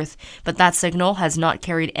on Earth, but that signal has not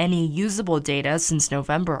carried any usable data since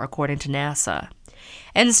November, according to NASA.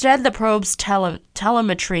 Instead, the probe's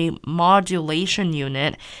telemetry modulation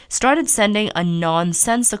unit started sending a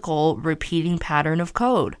nonsensical repeating pattern of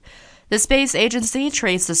code. The space agency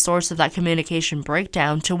traced the source of that communication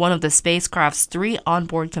breakdown to one of the spacecraft's 3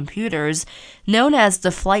 onboard computers, known as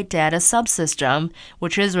the Flight Data Subsystem,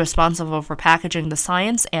 which is responsible for packaging the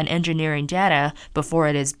science and engineering data before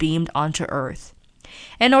it is beamed onto Earth.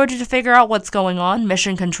 In order to figure out what's going on,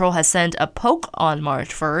 Mission Control has sent a poke on March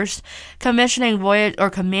 1st,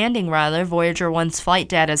 commanding Voyager 1's Flight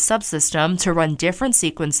Data Subsystem to run different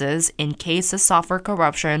sequences in case the software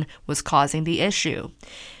corruption was causing the issue.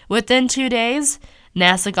 Within 2 days,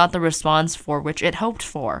 NASA got the response for which it hoped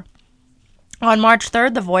for. On March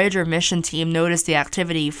 3rd, the Voyager mission team noticed the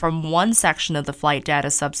activity from one section of the flight data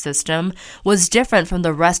subsystem was different from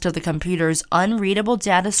the rest of the computer's unreadable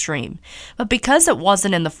data stream. But because it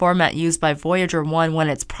wasn't in the format used by Voyager 1 when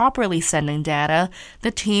it's properly sending data,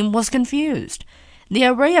 the team was confused. The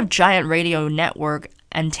array of giant radio network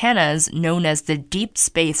antennas known as the Deep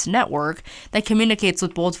Space Network that communicates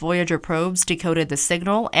with both Voyager probes decoded the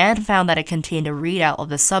signal and found that it contained a readout of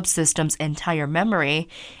the subsystem's entire memory,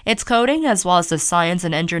 its coding, as well as the science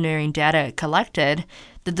and engineering data it collected.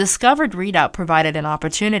 The discovered readout provided an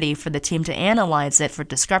opportunity for the team to analyze it for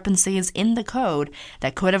discrepancies in the code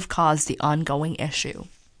that could have caused the ongoing issue.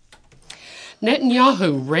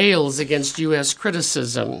 Netanyahu rails against U.S.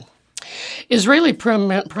 criticism. Israeli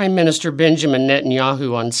Prime Minister Benjamin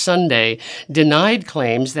Netanyahu on Sunday denied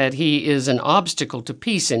claims that he is an obstacle to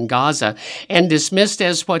peace in Gaza and dismissed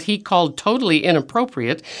as what he called totally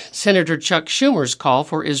inappropriate Senator Chuck Schumer's call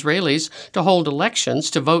for Israelis to hold elections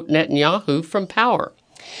to vote Netanyahu from power.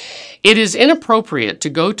 It is inappropriate to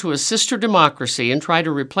go to a sister democracy and try to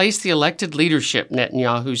replace the elected leadership,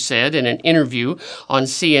 Netanyahu said in an interview on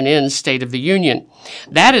CNN's State of the Union.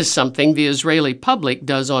 That is something the Israeli public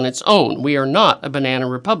does on its own. We are not a banana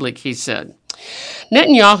republic, he said.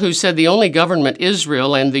 Netanyahu said the only government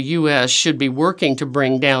Israel and the U.S. should be working to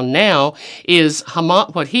bring down now is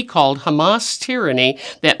what he called Hamas tyranny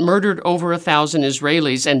that murdered over 1,000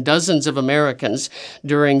 Israelis and dozens of Americans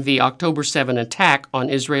during the October 7 attack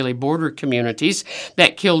on Israeli border communities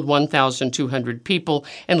that killed 1,200 people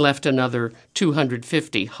and left another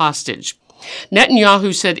 250 hostage.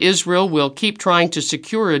 Netanyahu said Israel will keep trying to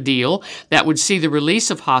secure a deal that would see the release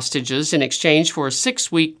of hostages in exchange for a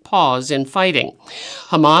 6-week pause in fighting.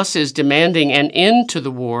 Hamas is demanding an end to the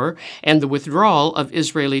war and the withdrawal of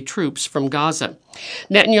Israeli troops from Gaza.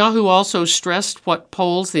 Netanyahu also stressed what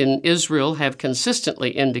polls in Israel have consistently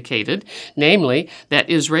indicated, namely that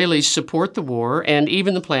Israelis support the war and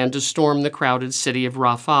even the plan to storm the crowded city of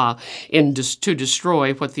Rafah to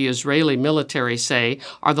destroy what the Israeli military say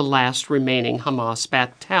are the last remaining Hamas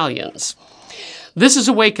battalions. This is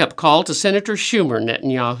a wake-up call to Senator Schumer,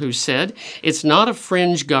 Netanyahu said. It's not a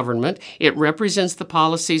fringe government. It represents the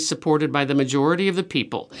policies supported by the majority of the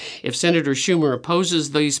people. If Senator Schumer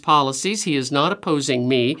opposes these policies, he is not opposing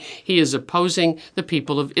me. He is opposing the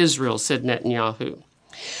people of Israel, said Netanyahu.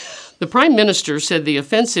 The Prime Minister said the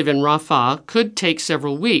offensive in Rafah could take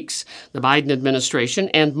several weeks. The Biden administration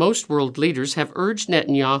and most world leaders have urged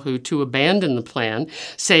Netanyahu to abandon the plan,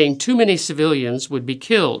 saying too many civilians would be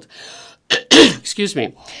killed. Excuse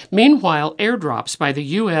me. Meanwhile, airdrops by the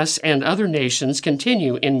U.S. and other nations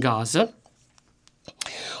continue in Gaza,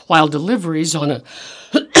 while deliveries on a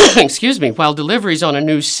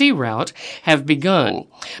new sea route have begun.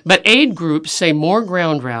 But aid groups say more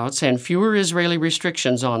ground routes and fewer Israeli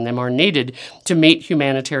restrictions on them are needed to meet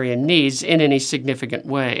humanitarian needs in any significant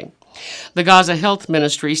way. The Gaza Health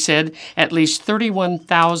Ministry said at least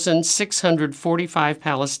 31,645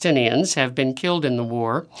 Palestinians have been killed in the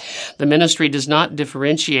war. The ministry does not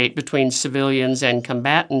differentiate between civilians and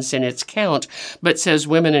combatants in its count, but says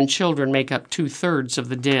women and children make up 2/3 of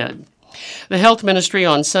the dead. The health ministry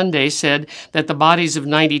on Sunday said that the bodies of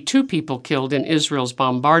 92 people killed in Israel's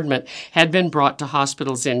bombardment had been brought to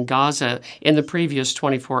hospitals in Gaza in the previous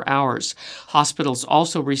 24 hours. Hospitals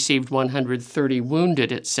also received 130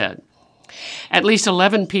 wounded, it said. At least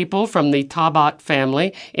 11 people from the Tabat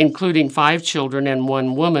family, including 5 children and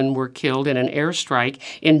 1 woman, were killed in an airstrike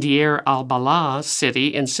in Deir al-Balah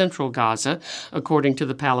city in central Gaza, according to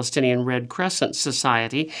the Palestinian Red Crescent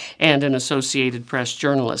Society and an Associated Press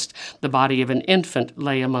journalist. The body of an infant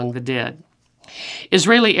lay among the dead.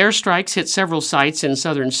 Israeli airstrikes hit several sites in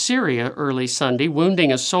southern Syria early Sunday,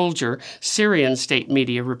 wounding a soldier, Syrian state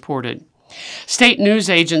media reported. State news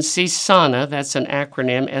agency SANA, that's an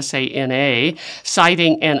acronym, S-A-N-A,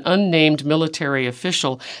 citing an unnamed military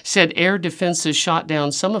official, said air defenses shot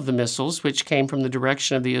down some of the missiles, which came from the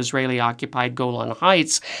direction of the Israeli-occupied Golan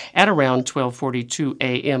Heights at around 12:42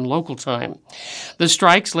 a.m. local time. The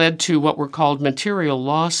strikes led to what were called material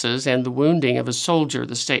losses and the wounding of a soldier,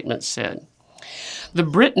 the statement said. The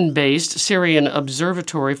Britain-based Syrian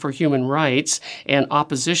Observatory for Human Rights and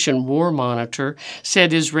Opposition War Monitor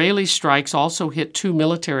said Israeli strikes also hit 2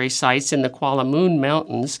 military sites in the Qalamun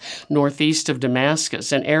Mountains, northeast of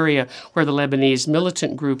Damascus, an area where the Lebanese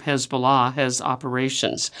militant group Hezbollah has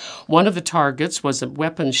operations. One of the targets was a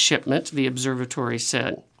weapons shipment, the observatory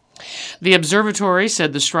said. The observatory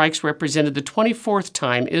said the strikes represented the 24th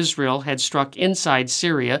time Israel had struck inside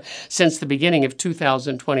Syria since the beginning of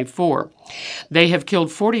 2024. They have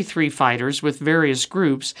killed 43 fighters with various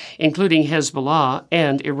groups, including Hezbollah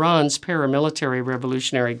and Iran's paramilitary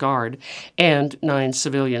Revolutionary Guard, and 9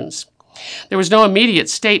 civilians. There was no immediate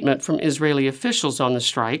statement from Israeli officials on the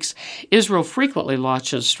strikes. Israel frequently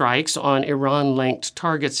launches strikes on Iran-linked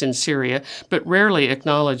targets in Syria, but rarely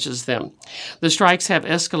acknowledges them. The strikes have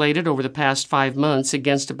escalated over the past 5 months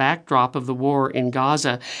against a backdrop of the war in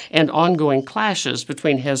Gaza and ongoing clashes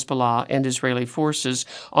between Hezbollah and Israeli forces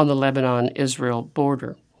on the Lebanon-Israel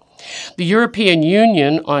border. The European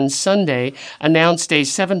Union on Sunday announced a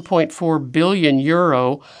 7.4 billion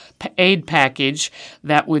euro aid package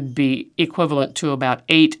that would be equivalent to about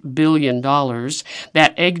 $8 billion.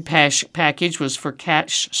 That aid package was for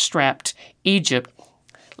cash-strapped Egypt.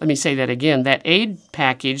 Let me say that again. That aid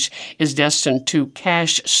package is destined to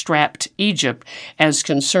cash-strapped Egypt as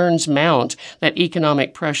concerns mount that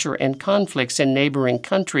economic pressure and conflicts in neighboring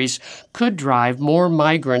countries could drive more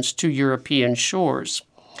migrants to European shores.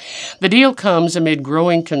 The deal comes amid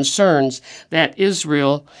growing concerns that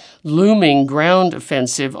Israel's looming ground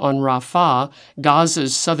offensive on Rafah,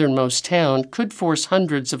 Gaza's southernmost town, could force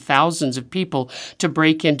hundreds of thousands of people to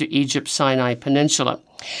break into Egypt's Sinai Peninsula.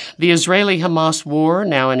 The Israeli-Hamas war,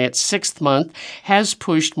 now in its 6th month, has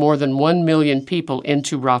pushed more than 1 million people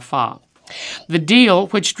into Rafah. The deal,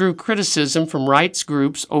 which drew criticism from rights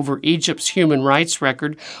groups over Egypt's human rights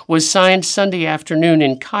record, was signed Sunday afternoon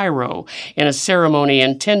in Cairo in a ceremony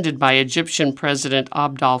attended by Egyptian President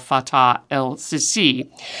Abdel Fattah el-Sisi,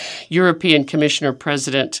 European Commission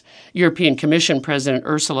President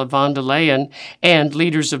Ursula von der Leyen, and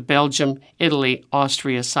leaders of Belgium, Italy,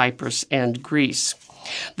 Austria, Cyprus, and Greece.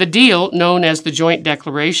 The deal, known as the Joint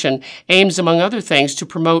Declaration, aims, among other things, to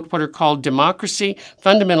promote what are called democracy,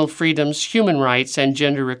 fundamental freedoms, human rights, and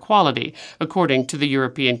gender equality, according to the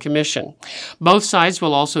European Commission. Both sides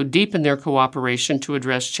will also deepen their cooperation to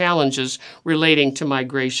address challenges relating to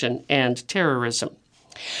migration and terrorism.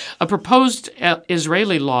 A proposed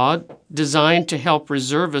Israeli law designed to help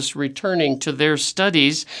reservists returning to their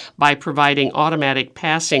studies by providing automatic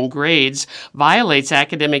passing grades violates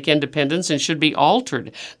academic independence and should be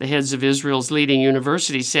altered, the heads of Israel's leading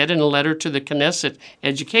universities said in a letter to the Knesset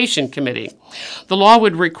Education Committee. The law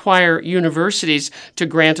would require universities to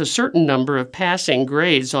grant a certain number of passing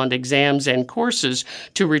grades on exams and courses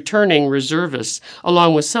to returning reservists,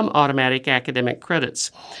 along with some automatic academic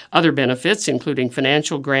credits. Other benefits, including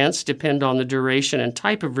financial grants, depend on the duration and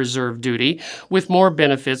type of reserve duty, with more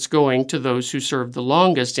benefits going to those who served the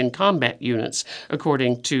longest in combat units,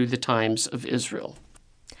 according to the Times of Israel.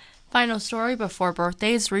 Final story before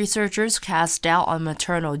birthdays, researchers cast doubt on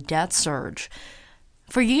maternal death surge.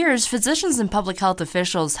 For years, physicians and public health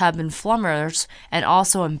officials have been flummoxed and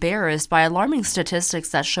also embarrassed by alarming statistics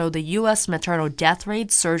that show the U.S. maternal death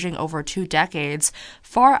rate surging over 2 decades,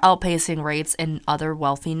 far outpacing rates in other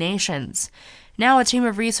wealthy nations. Now, a team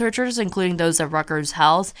of researchers, including those at Rutgers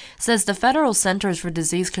Health, says the Federal Centers for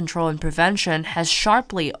Disease Control and Prevention has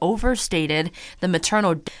sharply overstated the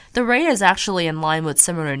maternal death. The rate is actually in line with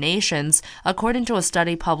similar nations, according to a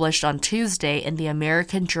study published on Tuesday in the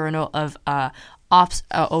American Journal of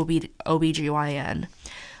OBGYN.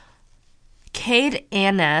 Cade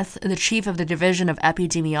Aneth, the chief of the Division of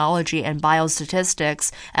Epidemiology and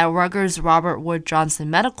Biostatistics at Rutgers Robert Wood Johnson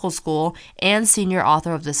Medical School and senior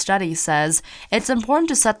author of the study, says it's important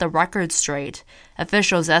to set the record straight.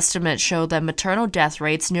 Officials' estimates show that maternal death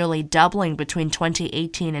rates nearly doubling between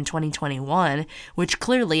 2018 and 2021, which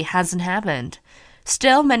clearly hasn't happened.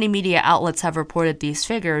 Still, many media outlets have reported these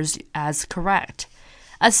figures as correct.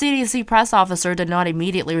 A CDC press officer did not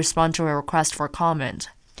immediately respond to a request for comment.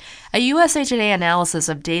 A USA Today analysis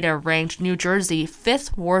of data ranked New Jersey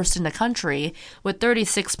 5th worst in the country with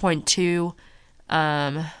 36.2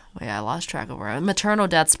 maternal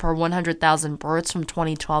deaths per 100,000 births from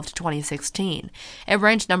 2012 to 2016. It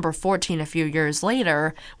ranked number 14 a few years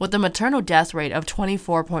later with a maternal death rate of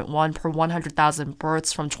 24.1 per 100,000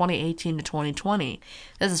 births from 2018 to 2020.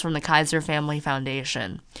 This is from the Kaiser Family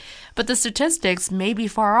Foundation. But the statistics may be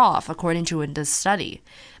far off, according to this study.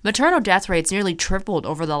 Maternal death rates nearly tripled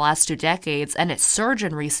over the last 2 decades, and it surged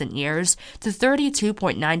in recent years to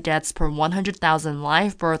 32.9 deaths per 100,000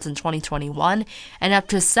 live births in 2021, and up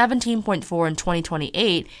to 17.4 in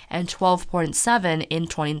 2028 and 12.7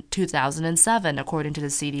 in 2007, according to the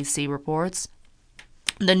CDC reports.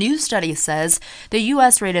 The new study says the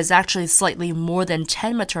U.S. rate is actually slightly more than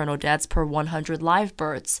 10 maternal deaths per 100 live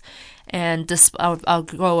births. And I'll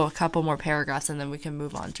go a couple more paragraphs and then we can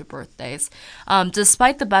move on to birthdays.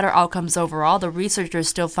 Despite the better outcomes overall, the researchers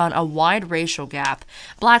still found a wide racial gap.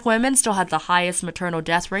 Black women still had the highest maternal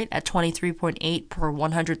death rate at 23.8 per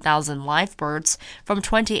 100,000 live births from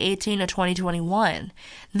 2018 to 2021.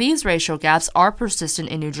 These racial gaps are persistent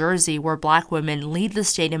in New Jersey, where Black women lead the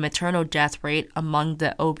state in maternal death rate among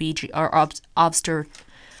the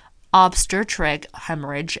obstetric,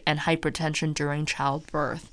 hemorrhage, and hypertension during childbirth.